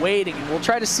sitting, waiting. We'll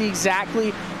try to see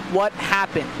exactly what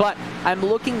happened. But I'm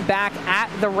looking back at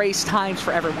the race times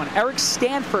for everyone. Eric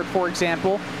Stanford, for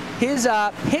example, his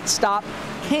pit stop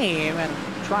came, and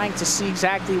I'm trying to see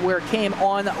exactly where it came,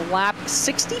 on lap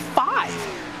 65.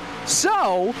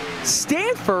 So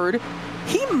Stanford,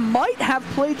 he might have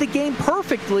played the game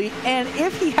perfectly, and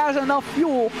if he has enough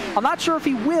fuel, I'm not sure if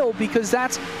he will, because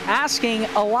that's asking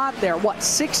a lot there. What,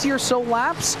 60 or so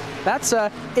laps? That's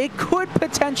it could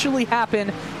potentially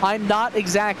happen. I'm not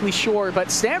exactly sure,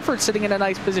 but Stanford's sitting in a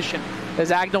nice position.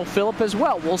 There's Agnel Phillip as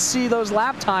well. We'll see those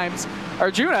lap times.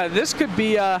 Arjuna, this could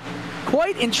be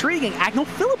quite intriguing. Agnel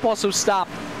Phillip also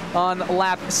stopped on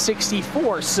lap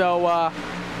 64, so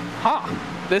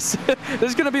this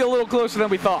is going to be a little closer than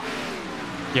we thought.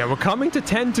 Yeah, we're coming to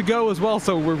 10 to go as well,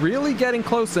 so we're really getting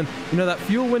close. And, you know, that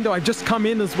fuel window, I've just come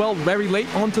in as well very late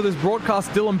onto this broadcast,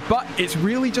 Dylan, but it's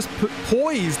really just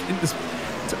poised in this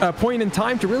point in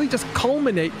time to really just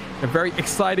culminate a very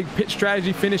exciting pit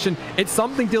strategy finish. And it's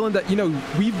something, Dylan, that, you know,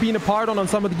 we've been a part on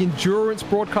some of the endurance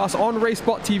broadcasts on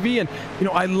RacespotTV. And, you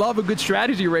know, I love a good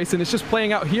strategy race, and it's just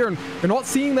playing out here. And we're not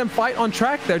seeing them fight on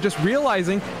track. They're just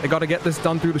realizing they got to get this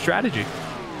done through the strategy.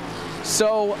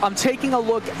 So I'm taking a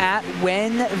look at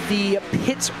when the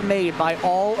pits were made by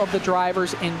all of the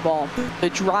drivers involved.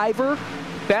 The driver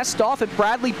best off, if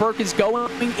Bradley Burke is going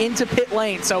into pit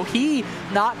lane, so he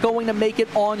not going to make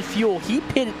it on fuel. He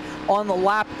pitted on the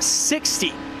lap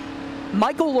 60.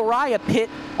 Michael Lariah pit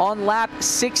on lap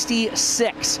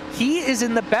 66. He is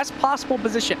in the best possible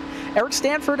position. Eric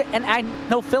Stanford and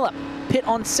Agnel Phillip pit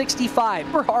on 65.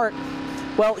 Eberhardt,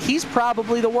 well, he's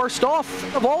probably the worst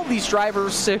off of all these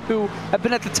drivers who have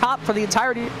been at the top for the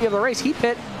entirety of the race. He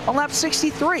pit on lap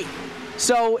 63.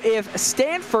 So if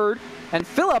Stanford and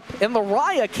Phillip and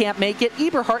Lariah can't make it,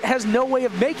 Eberhardt has no way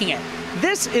of making it.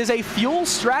 This is a fuel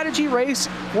strategy race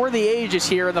for the ages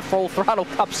here in the Full Throttle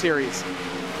Cup Series.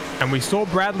 And we saw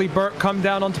Bradley Burke come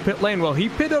down onto pit lane. Well, he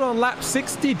pitted on lap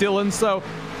 60, Dylan, so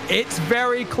it's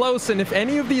very close. And if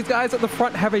any of these guys at the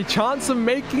front have a chance of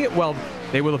making it, well,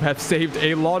 they will have saved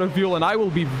a lot of fuel, and I will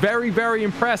be very, very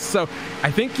impressed. So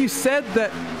I think you said that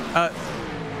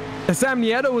Sam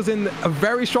Nieto was in a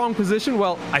very strong position.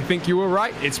 Well, I think you were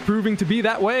right. It's proving to be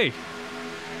that way.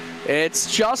 It's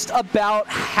just about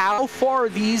how far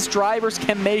these drivers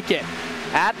can make it.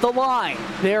 At the line,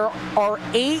 there are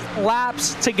 8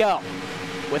 laps to go.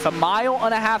 With a 1.5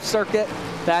 mile circuit,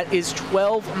 That is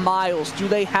 12 miles. Do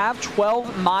they have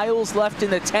 12 miles left in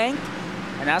the tank?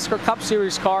 A NASCAR Cup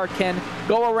Series car can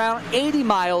go around 80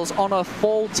 miles on a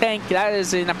full tank. That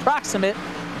is an approximate,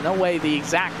 no way the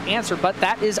exact answer, but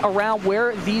that is around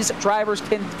where these drivers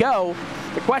can go.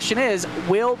 The question is,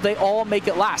 will they all make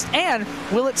it last? And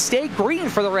will it stay green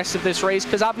for the rest of this race?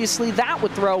 Because obviously that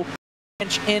would throw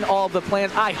in all the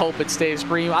plans. I hope it stays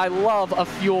green. I love a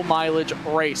fuel mileage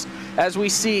race. As we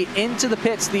see into the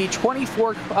pits, the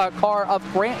 24 car of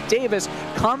Grant Davis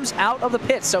comes out of the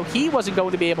pits, so he wasn't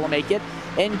going to be able to make it.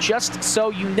 And just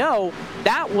so you know,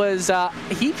 that was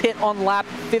he pit on lap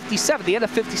 57, the end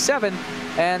of 57,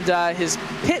 and his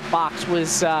pit box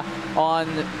was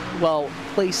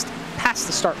placed past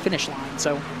the start-finish line,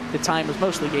 so the time was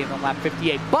mostly gained on lap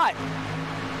 58. But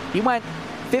he went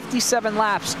 57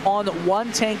 laps on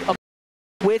one tank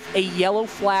with a yellow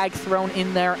flag thrown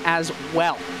in there as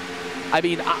well. I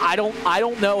mean, I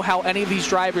don't know how any of these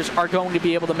drivers are going to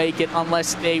be able to make it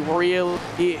unless they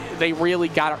really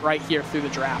got it right here through the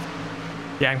draft.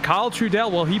 Yeah, and Kyle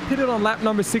Trudell, well, he pitted on lap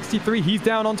number 63. He's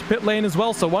down onto pit lane as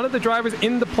well. So one of the drivers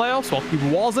in the playoffs, well, he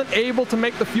wasn't able to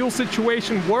make the fuel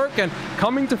situation work. And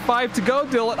coming to 5 to go,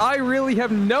 Dylan, I really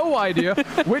have no idea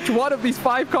which one of these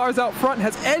 5 cars out front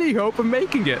has any hope of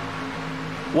making it.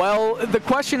 Well, the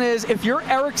question is, if you're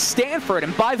Eric Stanford,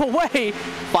 and by the way,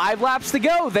 5 laps to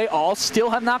go, they all still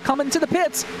have not come into the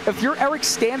pits. If you're Eric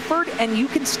Stanford and you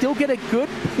can still get a good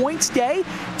points day,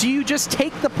 do you just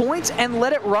take the points and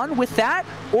let it run with that?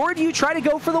 Or do you try to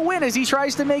go for the win as he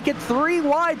tries to make it 3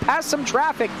 wide past some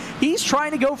traffic? He's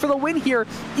trying to go for the win here.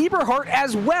 Eberhardt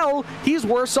as well, he's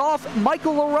worse off.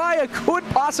 Michael Araya could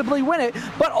possibly win it,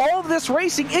 but all of this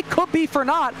racing, it could be for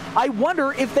naught. I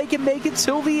wonder if they can make it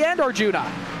till the end, Arjuna.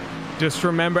 Just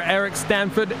remember, Eric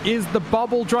Stanford is the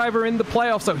bubble driver in the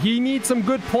playoffs, so he needs some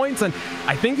good points. And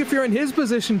I think if you're in his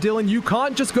position, Dylan, you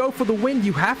can't just go for the win.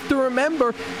 You have to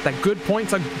remember that good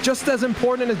points are just as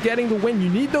important as getting the win.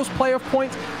 You need those playoff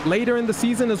points later in the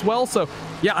season as well. So,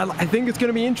 yeah, I think it's going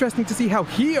to be interesting to see how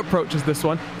he approaches this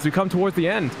one as we come towards the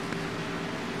end.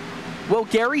 Well,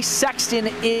 Gary Sexton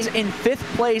is in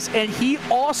 5th place, and he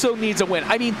also needs a win.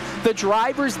 I mean, the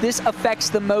drivers this affects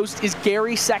the most is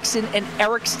Gary Sexton and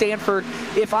Eric Stanford.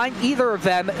 If I'm either of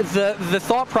them, the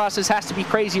thought process has to be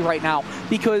crazy right now,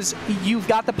 because you've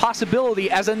got the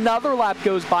possibility as another lap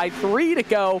goes by, 3 to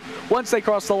go once they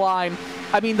cross the line.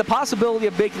 I mean, the possibility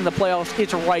of making the playoffs,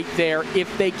 it's right there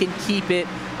if they can keep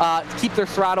their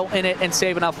throttle in it and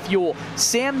save enough fuel.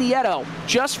 Sam Nieto,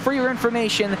 just for your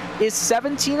information, is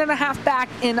 17.5 back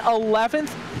in 11th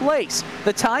place.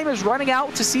 The time is running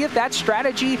out to see if that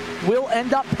strategy will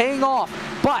end up paying off.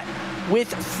 But with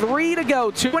 3 to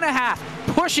go, 2.5,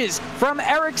 pushes from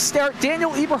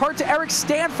Daniel Eberhardt to Eric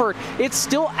Stanford. It's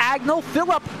still Agnel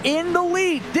Phillip in the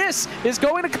lead. This is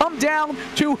going to come down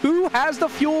to who has the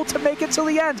fuel to make it to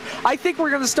the end. I think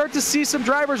we're going to start to see some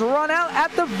drivers run out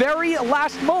at the very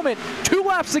last moment. 2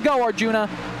 laps to go, Arjuna.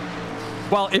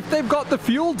 Well, if they've got the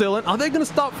fuel, Dylan, are they going to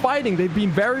stop fighting? They've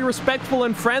been very respectful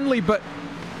and friendly, but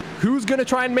who's going to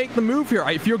try and make the move here?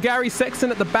 If you're Gary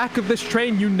Sexton at the back of this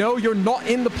train, you know you're not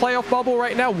in the playoff bubble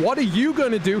right now. What are you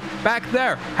going to do back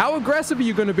there? How aggressive are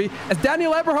you going to be? As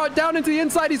Daniel Eberhardt down into the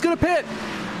inside, he's going to pit.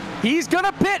 He's going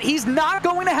to pit. He's not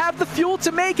going to have the fuel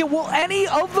to make it. Will any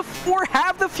of the 4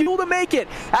 have the fuel to make it?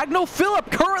 Agnel Phillip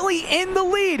currently in the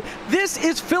lead. This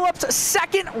is Phillip's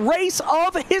 2nd race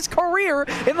of his career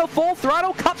in the Full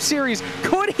Throttle Cup Series.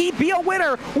 Could he be a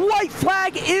winner? White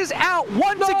flag is out.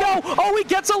 1 to go. Oh, he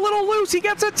gets a little loose. He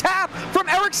gets a tap from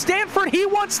Eric Stanford. He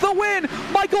wants the win.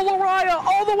 Michael Araya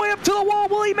all the way up to the wall.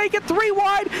 Will he make it 3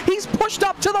 wide? He's pushed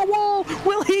up to the wall.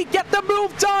 Will he get the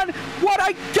move done? What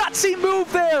a gutsy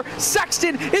move there.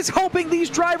 Sexton is hoping these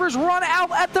drivers run out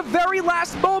at the very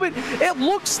last moment. It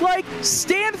looks like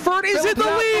Stanford is in the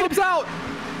lead. Phillips out.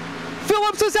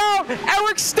 Phillips is out.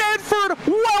 Eric Stanford,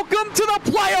 welcome to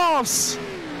the playoffs.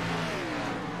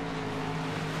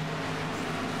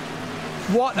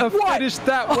 What a finish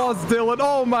that was, Dylan.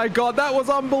 Oh my God, that was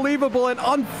unbelievable and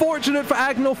unfortunate for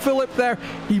Agnel Phillip there.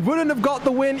 He wouldn't have got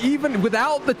the win even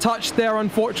without the touch there,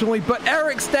 unfortunately. But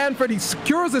Eric Stanford, he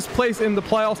secures his place in the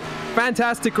playoffs.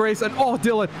 Fantastic race. And oh,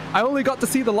 Dylan, I only got to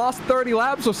see the last 30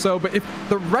 laps or so, but if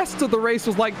the rest of the race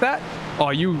was like that,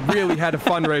 oh, you really had a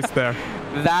fun race there.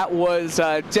 That was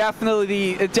definitely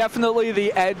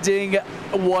the ending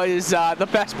was the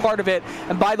best part of it.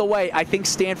 And by the way, I think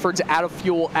Stanford's out of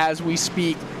fuel as we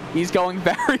speak. He's going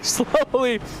very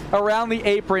slowly around the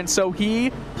apron, so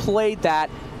he played that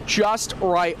just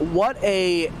right. What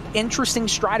a interesting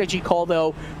strategy call,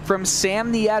 though, from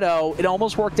Sam Nieto. It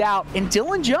almost worked out. And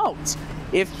Dylan Jones,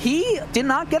 if he did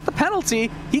not get the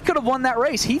penalty, he could have won that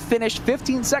race. He finished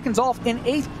 15 seconds off in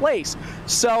 8th place.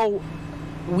 So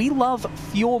we love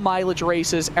fuel mileage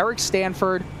races. Eric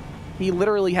Stanford, he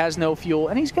literally has no fuel,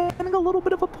 and he's getting a little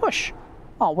bit of a push.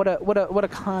 Oh, what a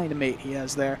kind mate he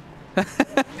has there.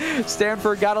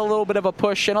 Stanford got a little bit of a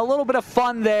push and a little bit of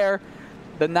fun there.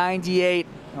 The 98,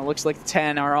 it looks like the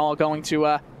 10 are all going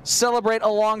to celebrate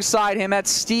alongside him. That's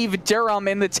Steve Durham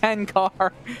in the 10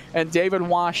 car and David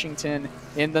Washington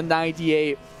in the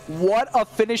 98. What a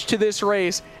finish to this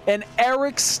race. And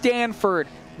Eric Stanford,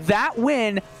 that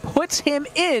win puts him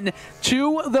in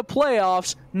to the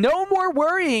playoffs. No more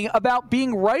worrying about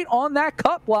being right on that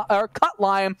cut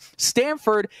line.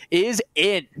 Stanford is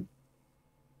in.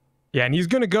 Yeah, and he's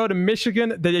going to go to Michigan,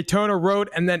 the Daytona Road,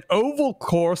 and then oval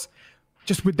course,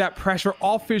 just with that pressure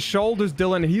off his shoulders,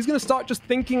 Dylan. And he's going to start just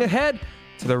thinking ahead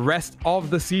to the rest of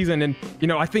the season. And, you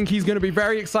know, I think he's going to be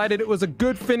very excited. It was a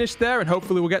good finish there, and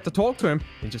hopefully we'll get to talk to him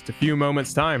in just a few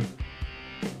moments' time.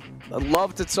 I'd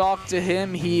love to talk to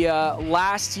him. He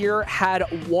last year had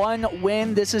 1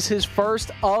 win. This is his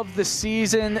first of the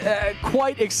season.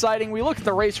 Quite exciting. We look at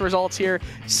the race results here.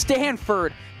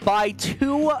 Stanford by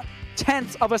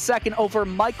 0.2 of a second over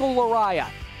Michael Lariah.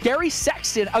 Gary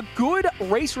Sexton, a good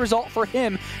race result for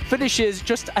him, finishes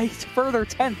just a further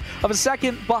 1/10 of a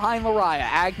second behind Lariah.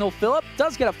 Agnell Phillip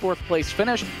does get a 4th place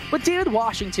finish, with David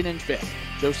Washington in 5th.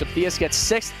 Joseph Theus gets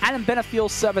 6th, Adam Benefiel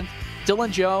 7th.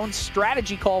 Dylan Jones,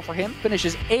 strategy call for him,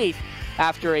 finishes 8th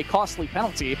after a costly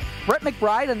penalty. Brett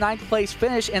McBride, a 9th place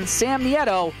finish, and Sam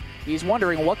Nieto, he's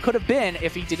wondering what could have been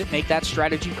if he didn't make that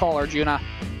strategy call, Arjuna.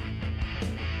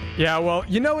 Yeah, well,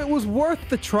 you know, it was worth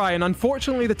the try, and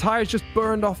unfortunately the tires just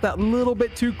burned off that little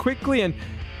bit too quickly, and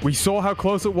we saw how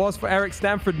close it was for Eric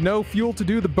Stanford. No fuel to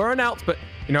do the burnouts, but,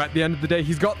 you know, at the end of the day,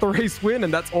 he's got the race win,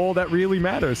 and that's all that really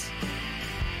matters.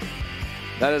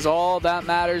 That is all that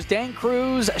matters. Dan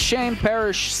Cruz, Shane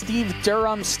Parrish, Steve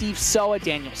Durham, Steve Soa,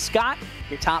 Daniel Scott,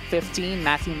 your top 15.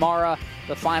 Matthew Mara,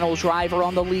 the final driver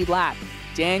on the lead lap.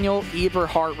 Daniel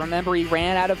Eberhardt, remember he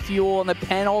ran out of fuel in the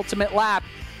penultimate lap.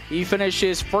 He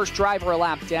finishes first driver a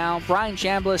lap down. Brian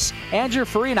Chambliss, Andrew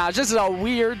Farina. This is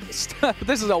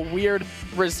a weird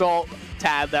result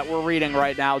tab that we're reading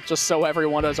right now, just so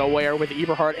everyone is aware, with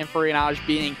Eberhardt and Farinaj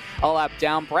being a lap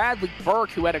down. Bradley Burke,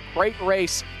 who had a great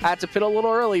race, had to pit a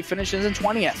little early, finishes in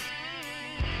 20th.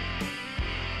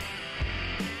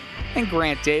 And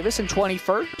Grant Davis in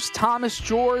 21st. Thomas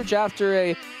George,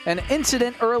 after an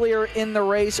incident earlier in the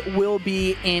race, will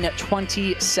be in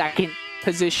 22nd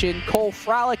position. Cole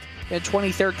Fralick in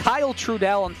 23rd. Kyle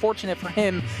Trudell, unfortunate for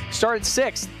him, started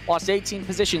 6th, lost 18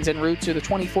 positions en route to the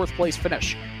 24th place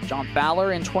finish. John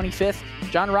Fowler in 25th,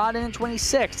 John Rodden in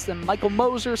 26th, and Michael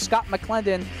Moser, Scott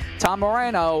McClendon, Tom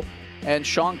Moreno, and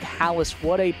Sean Callis.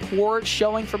 What a poor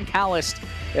showing from Callis.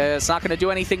 It's not going to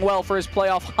do anything well for his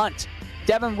playoff hunt.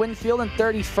 Devin Winfield in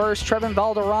 31st, Trevin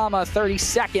Valderrama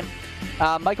 32nd,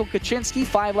 Michael Kaczynski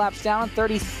 5 laps down,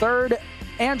 33rd.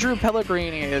 Andrew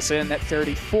Pellegrini is in at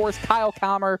 34th. Kyle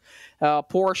Kalmer,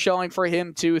 poor showing for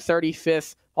him too,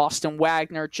 35th. Austin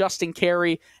Wagner, Justin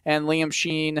Carey, and Liam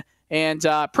Sheen, and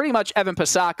pretty much Evan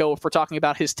Pisacco if we're talking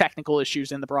about his technical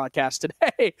issues in the broadcast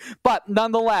today. But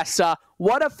nonetheless,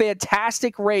 what a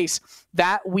fantastic race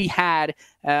that we had,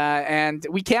 and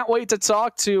we can't wait to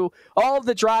talk to all of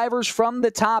the drivers from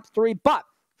the top 3. But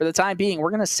for the time being, we're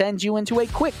going to send you into a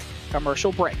quick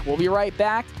commercial break. We'll be right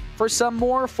back for some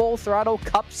more Full Throttle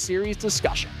Cup Series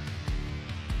discussion.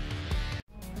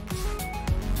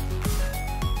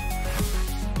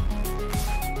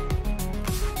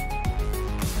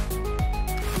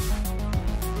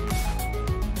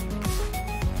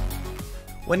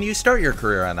 When you start your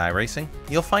career on iRacing,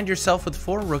 you'll find yourself with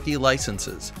 4 rookie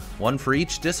licenses, one for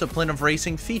each discipline of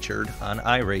racing featured on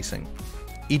iRacing.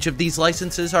 Each of these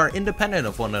licenses are independent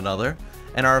of one another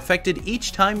and are affected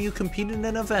each time you compete in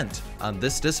an event on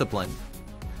this discipline.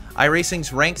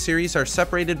 iRacing's ranked series are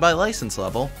separated by license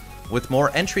level, with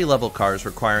more entry-level cars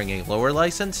requiring a lower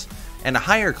license and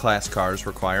higher class cars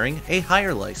requiring a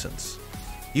higher license.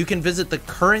 You can visit the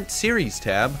Current Series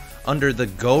tab under the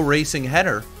Go Racing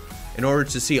header in order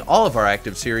to see all of our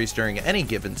active series during any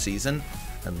given season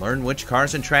and learn which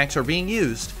cars and tracks are being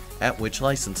used at which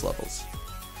license levels.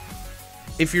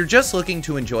 If you're just looking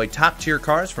to enjoy top-tier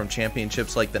cars from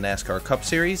championships like the NASCAR Cup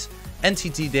Series,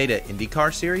 NTT Data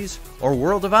IndyCar Series, or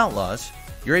World of Outlaws,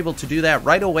 you're able to do that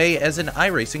right away as an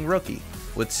iRacing rookie,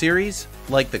 with series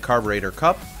like the Carburetor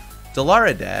Cup,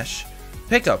 Dallara Dash,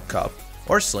 Pickup Cup,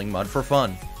 or Sling Mud for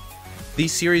Fun.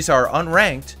 These series are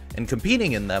unranked, and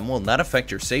competing in them will not affect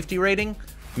your safety rating,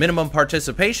 minimum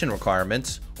participation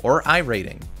requirements, or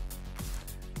iRating.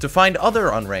 To find other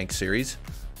unranked series,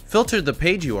 filter the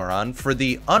page you are on for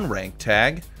the unranked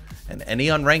tag, and any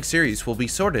unranked series will be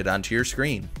sorted onto your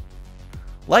screen.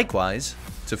 Likewise,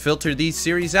 to filter these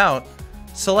series out,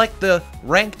 select the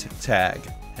ranked tag,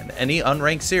 and any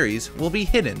unranked series will be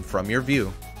hidden from your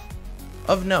view.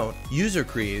 Of note,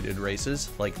 user-created races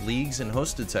like leagues and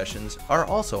hosted sessions are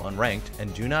also unranked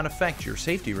and do not affect your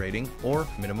safety rating or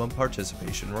minimum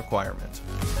participation requirement.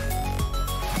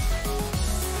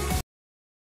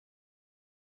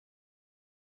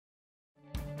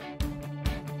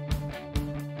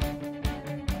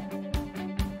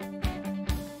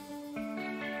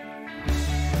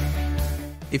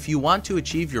 If you want to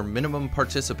achieve your minimum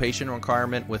participation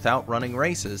requirement without running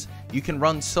races, you can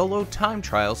run solo time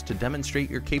trials to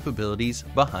demonstrate your capabilities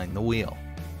behind the wheel.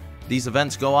 These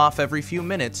events go off every few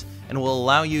minutes and will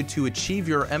allow you to achieve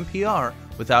your MPR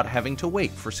without having to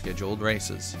wait for scheduled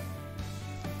races.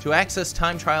 To access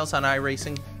time trials on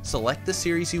iRacing, select the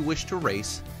series you wish to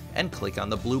race and click on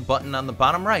the blue button on the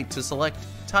bottom right to select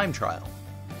Time Trial.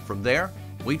 From there,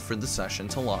 wait for the session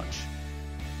to launch.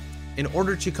 In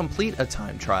order to complete a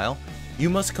time trial, you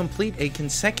must complete a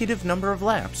consecutive number of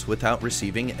laps without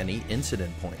receiving any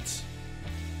incident points.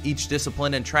 Each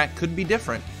discipline and track could be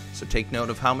different, so take note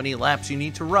of how many laps you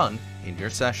need to run in your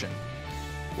session.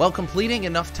 While completing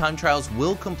enough time trials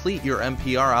will complete your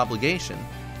MPR obligation,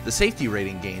 the safety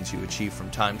rating gains you achieve from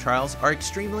time trials are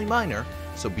extremely minor,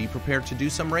 so be prepared to do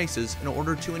some races in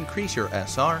order to increase your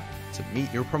SR to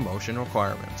meet your promotion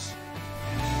requirements.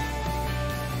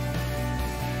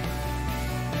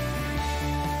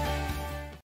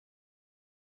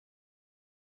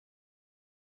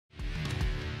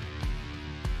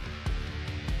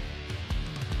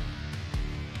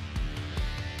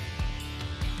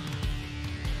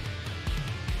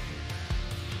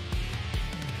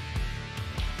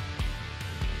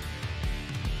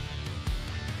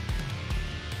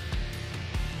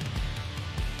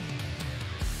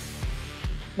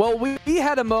 Well, we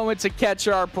had a moment to catch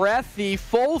our breath. The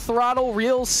Full Throttle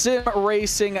Real Sim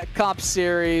Racing Cup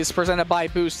Series presented by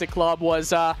Boosted Club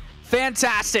was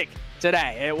fantastic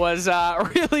today. It was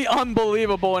really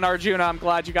unbelievable in Arjuna. I'm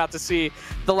glad you got to see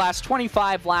the last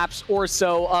 25 laps or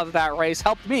so of that race.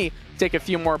 Helped me take a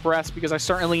few more breaths because I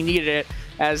certainly needed it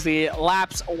as the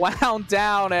laps wound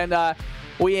down, and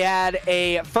we had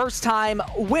a first-time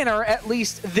winner, at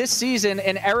least this season,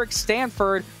 in Eric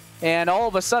Stanford. And all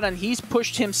of a sudden, he's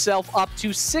pushed himself up to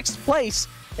 6th place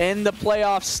in the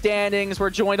playoff standings.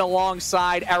 We're joined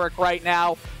alongside Eric right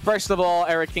now. First of all,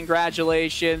 Eric,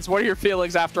 congratulations. What are your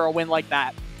feelings after a win like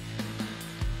that?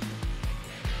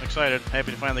 Excited. Happy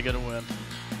to finally get a win.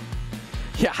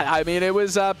 Yeah, I mean, it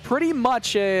was pretty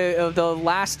much the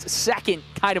last second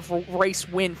kind of race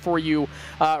win for you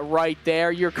right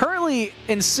there. You're currently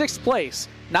in 6th place.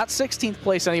 Not 16th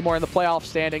place anymore in the playoff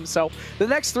standings. So the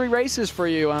next 3 races for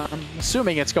you, I'm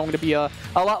assuming it's going to be a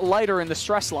lot lighter in the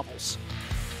stress levels.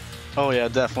 Oh, yeah,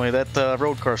 definitely. That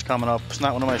road course coming up, it's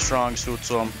not one of my strong suits,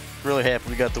 so I'm really happy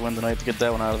we got the win tonight to get that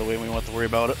one out of the way. We don't have to worry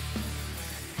about it.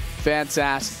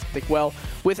 Fantastic. Well,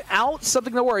 without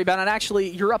something to worry about, and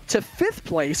actually you're up to 5th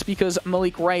place because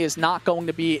Malik Ray is not going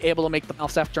to be able to make the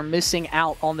playoffs after missing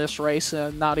out on this race,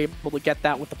 not able to get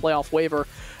that with the playoff waiver.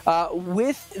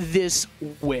 With this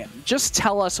win, just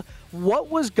tell us what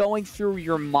was going through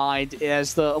your mind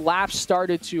as the laps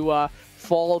started to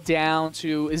fall down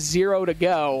to 0 to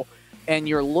go, and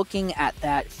you're looking at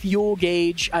that fuel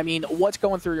gauge. I mean, what's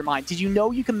going through your mind? Did you know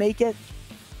you can make it?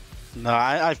 No,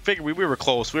 I figured we were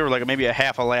close. We were like maybe a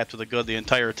half a lap to the good the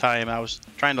entire time. I was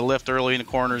trying to lift early in the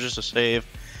corners just to save.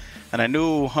 And I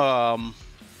knew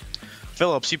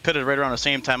Phillips, he pitted right around the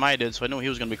same time I did, so I knew he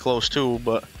was going to be close too.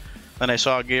 But then I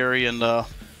saw Gary and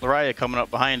Lariah coming up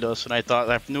behind us, and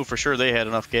I knew for sure they had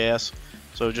enough gas.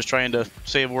 So just trying to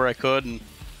save where I could. And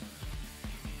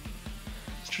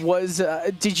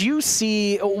did you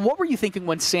see, what were you thinking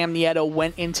when Sam Nieto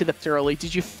went into the early?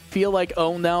 Did you feel like,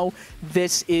 oh no,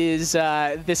 this is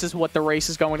what the race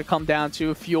is going to come down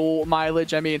to, fuel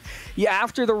mileage? I mean, yeah,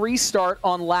 after the restart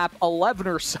on lap 11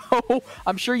 or so,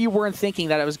 I'm sure you weren't thinking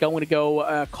that it was going to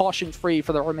go caution-free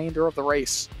for the remainder of the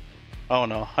race. Oh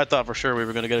no, I thought for sure we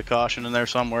were going to get a caution in there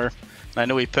somewhere. And I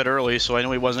knew he pit early, so I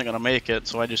knew he wasn't going to make it.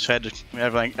 So I just had to,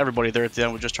 everybody there at the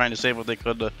end was just trying to save what they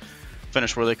could to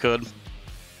finish where they could.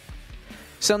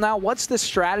 So now what's the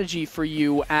strategy for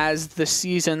you as the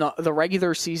season, the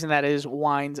regular season that is,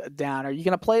 winds down? Are you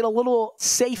going to play it a little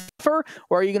safer,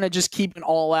 or are you going to just keep it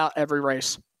all out every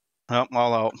race? Well,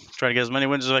 all out. Try to get as many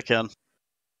wins as I can.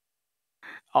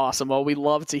 Awesome. Well, we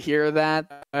love to hear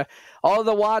that. All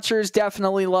the watchers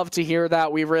definitely love to hear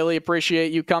that. We really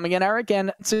appreciate you coming in, Eric.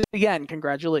 And again,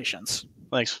 congratulations.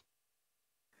 Thanks.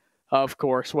 Of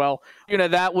course. Well,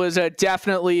 that was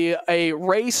definitely a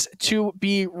race to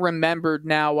be remembered.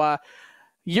 Now,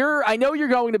 I know you're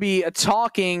going to be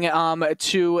talking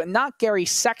to not Gary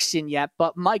Sexton yet,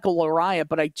 but Michael Laraya.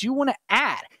 But I do want to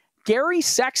add, Gary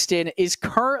Sexton is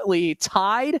currently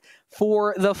tied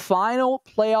for the final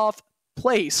playoff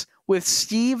place with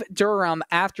Steve Durham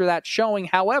after that showing.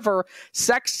 However,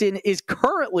 Sexton is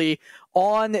currently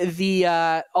on the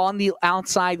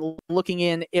outside looking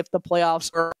in if the playoffs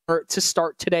are to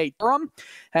start today. Durham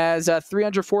has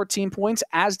 314 points,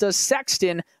 as does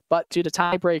Sexton, but due to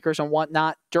tiebreakers and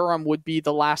whatnot, Durham would be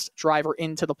the last driver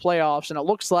into the playoffs. And it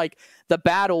looks like the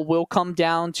battle will come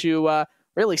down to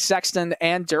really Sexton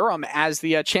and Durham as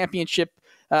the championship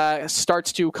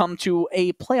starts to come to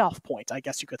a playoff point, I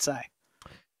guess you could say.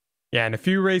 Yeah, and a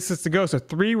few races to go. So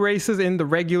 3 races in the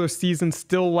regular season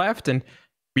still left, and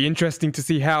be interesting to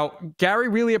see how Gary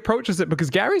really approaches it, because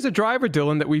Gary's a driver,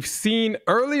 Dylan, that we've seen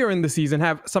earlier in the season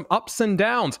have some ups and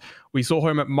downs. We saw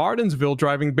him at Martinsville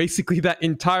driving basically that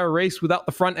entire race without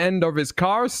the front end of his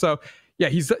car. So yeah,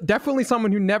 he's definitely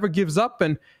someone who never gives up,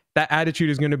 and that attitude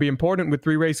is going to be important with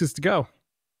 3 races to go.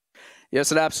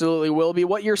 Yes, it absolutely will be.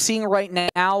 What you're seeing right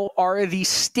now are the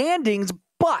standings,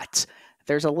 but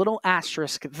there's a little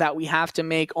asterisk that we have to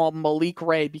make on Malik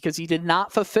Ray because he did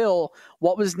not fulfill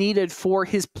what was needed for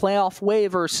his playoff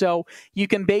waiver. So you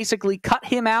can basically cut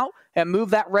him out and move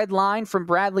that red line from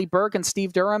Bradley Burke and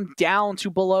Steve Durham down to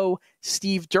below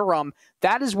Steve Durham.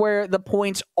 That is where the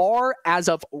points are as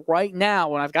of right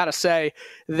now. And I've got to say,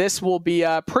 this will be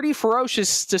pretty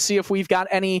ferocious to see if we've got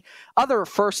any other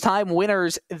first-time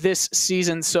winners this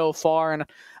season so far. And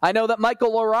I know that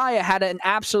Michael Laraya had an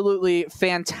absolutely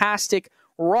fantastic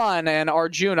run. And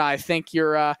Arjuna, I think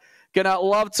you're going to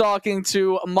love talking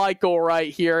to Michael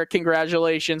right here.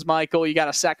 Congratulations, Michael. You got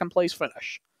a second-place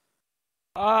finish.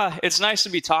 It's nice to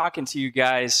be talking to you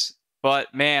guys,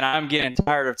 but man, I'm getting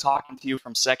tired of talking to you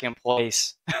from second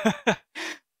place.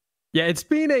 Yeah, it's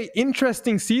been an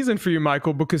interesting season for you,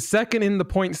 Michael, because second in the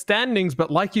point standings,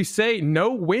 but like you say,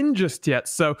 no win just yet.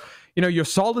 So, you're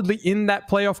solidly in that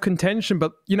playoff contention,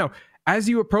 but, as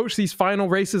you approach these final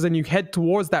races and you head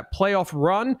towards that playoff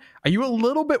run, are you a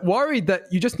little bit worried that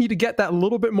you just need to get that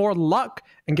little bit more luck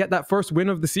and get that first win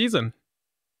of the season?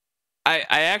 I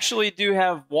actually do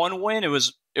have one win. It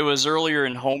was earlier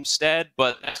in Homestead,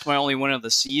 but that's my only win of the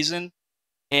season.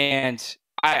 And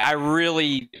I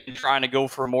really am trying to go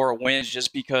for more wins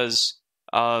just because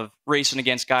of racing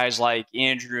against guys like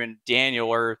Andrew and Daniel,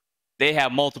 where they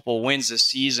have multiple wins this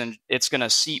season. It's going to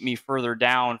seat me further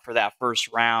down for that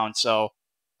first round. So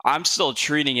I'm still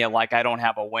treating it like I don't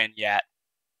have a win yet.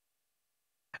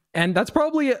 And that's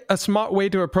probably a smart way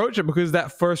to approach it, because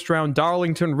that first round,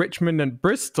 Darlington, Richmond, and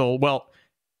Bristol, well,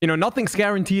 nothing's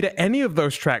guaranteed at any of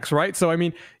those tracks, right? So, I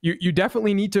mean, you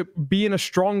definitely need to be in a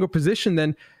stronger position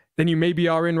than you maybe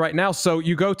are in right now. So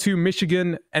you go to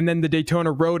Michigan and then the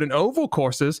Daytona Road and Oval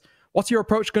courses. What's your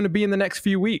approach going to be in the next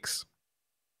few weeks?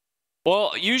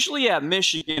 Well, usually at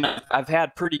Michigan, I've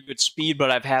had pretty good speed,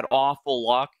 but I've had awful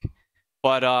luck.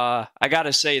 But I got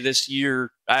to say, this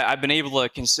year, I've been able to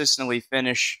consistently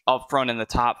finish up front in the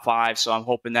top 5, so I'm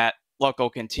hoping that luck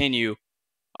will continue.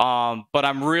 But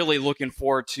I'm really looking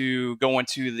forward to going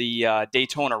to the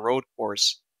Daytona Road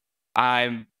course.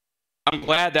 I'm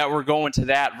glad that we're going to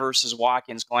that versus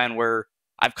Watkins Glen, where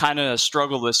I've kind of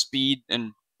struggled with speed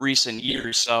in recent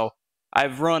years. So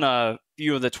I've run a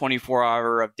few of the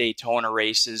 24-hour of Daytona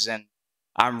races, and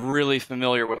I'm really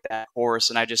familiar with that course.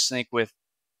 And I just think with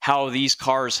how these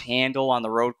cars handle on the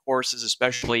road courses,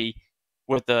 especially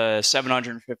with the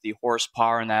 750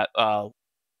 horsepower and that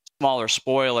smaller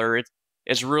spoiler,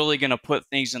 it's really going to put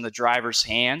things in the driver's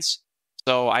hands.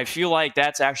 So I feel like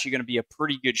that's actually going to be a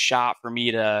pretty good shot for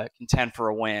me to contend for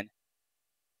a win.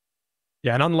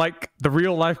 Yeah, and unlike the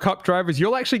real-life Cup drivers,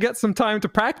 you'll actually get some time to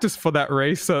practice for that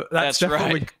race. So that's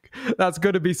definitely right. That's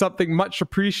going to be something much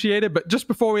appreciated. But just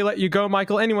before we let you go,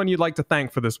 Michael, anyone you'd like to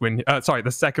thank for this win?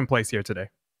 The second place here today.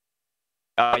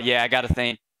 Yeah, I got to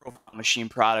thank Profile Machine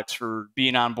Products for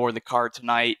being on board the car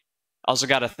tonight. I also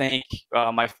got to thank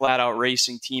my Flat Out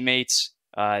Racing teammates,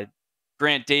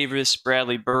 Grant Davis,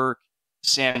 Bradley Burke,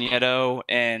 Sam Nieto,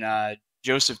 and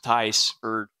Joseph Tice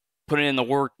for putting in the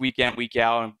work week in, week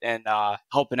out, and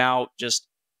helping out, just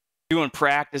doing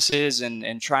practices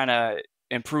and trying to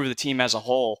improve the team as a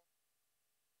whole.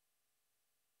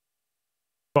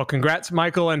 Well, congrats,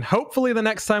 Michael, and hopefully the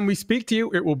next time we speak to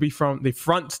you, it will be from the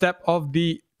front step of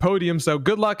the podium. So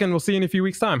good luck, and we'll see you in a few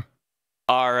weeks' time.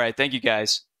 All right. Thank you,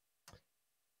 guys.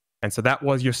 And so that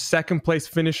was your second place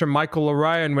finisher, Michael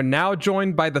Laraya, and we're now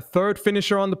joined by the third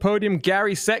finisher on the podium,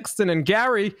 Gary Sexton. And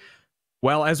Gary,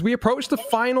 Well, as we approach the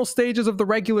final stages of the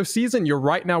regular season, you're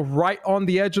right now right on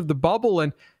the edge of the bubble,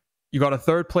 and you got a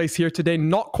third place here today,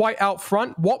 not quite out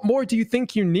front. What more do you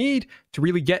think you need to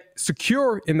really get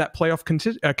secure in that playoff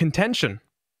contention?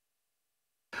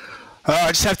 I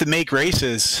just have to make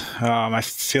races. I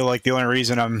feel like the only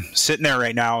reason I'm sitting there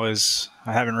right now is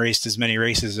I haven't raced as many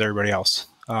races as everybody else.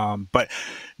 But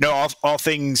no, all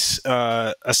things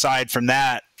aside from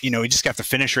that, you know, we just got to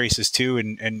finish races too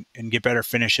and get better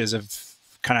finishes. I've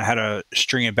kind of had a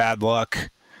string of bad luck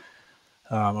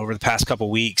over the past couple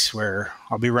weeks where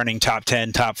I'll be running top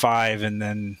 10, top 5, and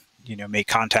then, you know, make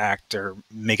contact or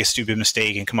make a stupid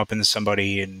mistake and come up into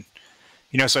somebody. And,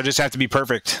 you know, so I just have to be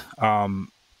perfect.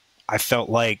 I felt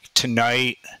like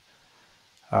tonight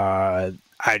I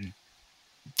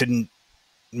didn't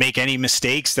make any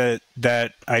mistakes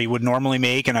that I would normally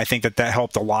make, and I think that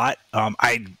helped a lot.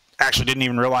 I actually didn't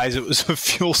even realize it was a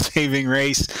fuel-saving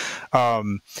race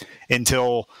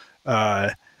until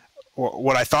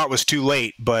what I thought was too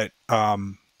late. But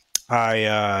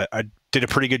I did a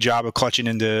pretty good job of clutching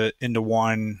into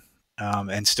one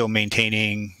and still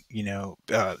maintaining, you know,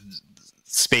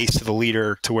 space to the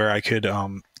leader to where I could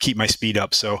keep my speed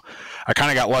up. So I kind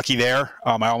of got lucky there.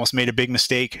 I almost made a big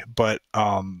mistake, but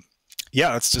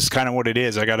yeah, that's just kind of what it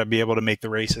is. I got to be able to make the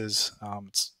races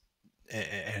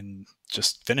and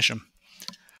just finish them.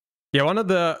 Yeah, one of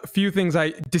the few things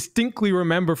I distinctly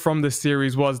remember from this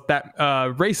series was that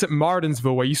race at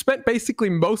Martinsville, where you spent basically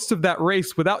most of that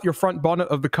race without your front bonnet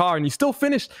of the car, and you still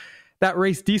finished that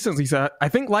race decently. So I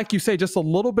think, like you say, just a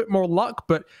little bit more luck,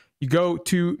 but you go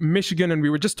to Michigan, and we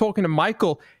were just talking to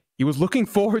Michael. He was looking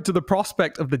forward to the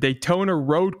prospect of the Daytona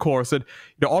road course. And,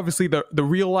 you know, obviously the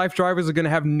real-life drivers are going to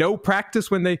have no practice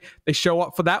when they show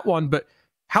up for that one, but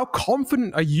how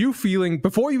confident are you feeling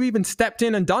before you even stepped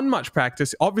in and done much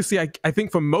practice? Obviously, I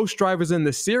think for most drivers in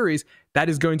this series, that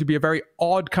is going to be a very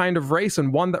odd kind of race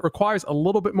and one that requires a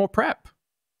little bit more prep.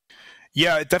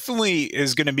 Yeah, it definitely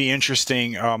is going to be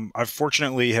interesting. I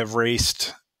fortunately have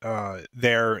raced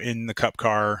there in the Cup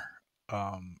car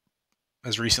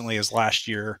as recently as last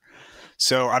year.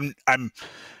 So I'm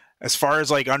as far as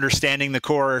like understanding the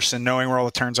course and knowing where all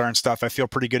the turns are and stuff, I feel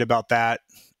pretty good about that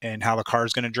and how the car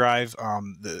is going to drive.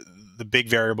 The big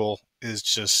variable is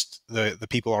just the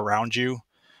people around you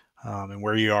and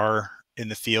where you are in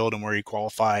the field and where you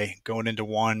qualify going into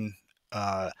one.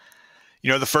 You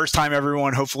know, the first time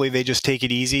everyone, hopefully they just take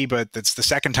it easy, but it's the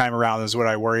second time around is what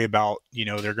I worry about. You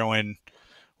know,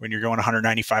 when you're going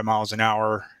 195 miles an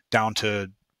hour down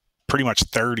to pretty much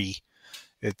 30,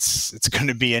 it's going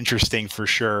to be interesting for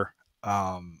sure.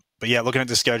 But yeah, looking at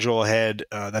the schedule ahead,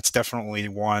 that's definitely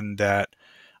one that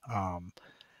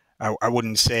I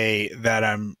wouldn't say that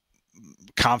I'm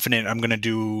confident I'm going to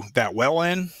do that well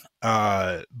in,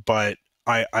 but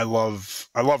I love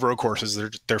road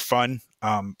courses. They're fun,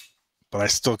 but I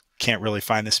still can't really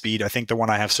find the speed. I think the one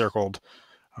I have circled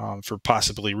for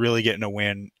possibly really getting a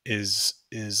win is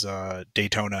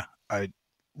Daytona. I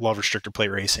love restrictor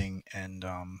plate racing, and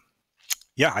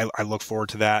yeah, I look forward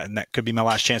to that, and that could be my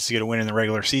last chance to get a win in the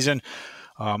regular season.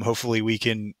 Hopefully we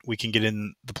can get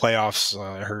in the playoffs.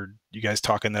 I heard you guys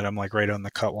talking that I'm like right on the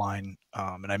cut line,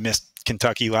 and I missed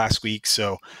Kentucky last week.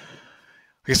 So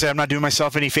like I said, I'm not doing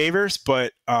myself any favors,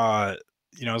 but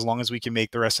you know, as long as we can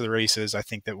make the rest of the races, I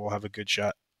think that we'll have a good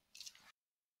shot.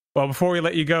 Well, before we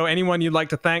let you go, anyone you'd like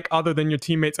to thank other than your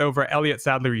teammates over at Elliott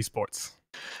Sadler Esports?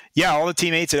 Yeah, all the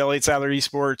teammates at Elliott Sadler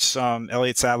Esports,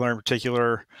 Elliott Sadler in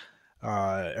particular,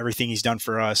 everything he's done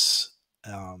for us.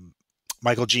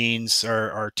 Michael Jeans,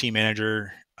 our team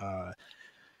manager,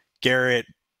 Garrett,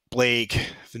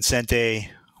 Blake, Vincente,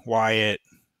 Wyatt,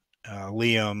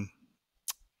 Liam,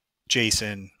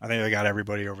 Jason. I think I got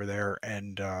everybody over there.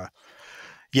 And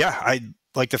yeah, I'd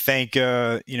like to thank you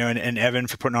know, and Evan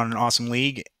for putting on an awesome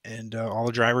league, and all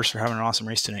the drivers for having an awesome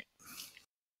race tonight.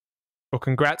 Well,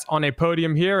 congrats on a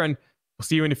podium here, and we'll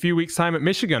see you in a few weeks' time at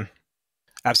Michigan.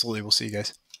 Absolutely. We'll see you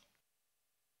guys.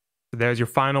 So there's your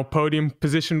final podium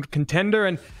position contender,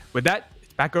 and with that,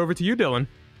 it's back over to you, Dylan.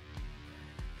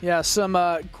 Yeah, some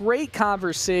great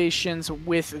conversations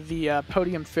with the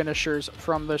podium finishers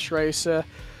from this race.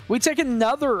 We take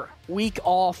another week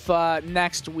off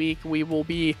next week. We will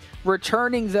be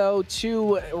returning, though,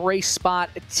 to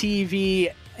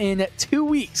RacespotTV in 2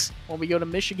 weeks when we go to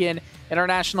Michigan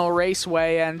International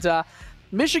Raceway. And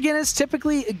Michigan is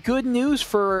typically good news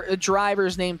for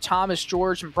drivers named Thomas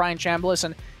George and Brian Chambliss.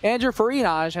 And Andrew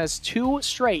Farinaj has 2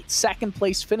 straight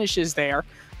second-place finishes there.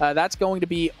 That's going to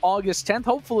be August 10th.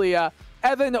 Hopefully,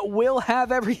 Evan will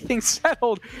have everything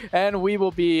settled, and we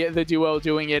will be the duo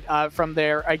doing it from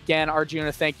there. Again,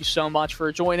 Arjuna, thank you so much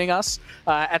for joining us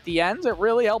at the end. It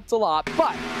really helped a lot.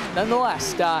 But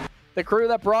nonetheless, the crew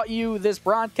that brought you this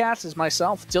broadcast is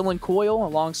myself, Dylan Coyle,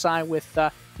 alongside with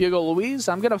Hugo Luis.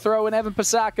 I'm going to throw in Evan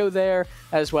Pasacco there,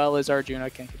 as well as Arjuna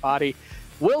Kankapati.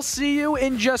 We'll see you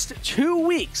in just 2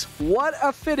 weeks. What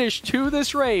a finish to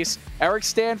this race. Eric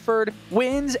Stanford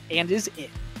wins and is in.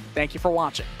 Thank you for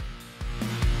watching.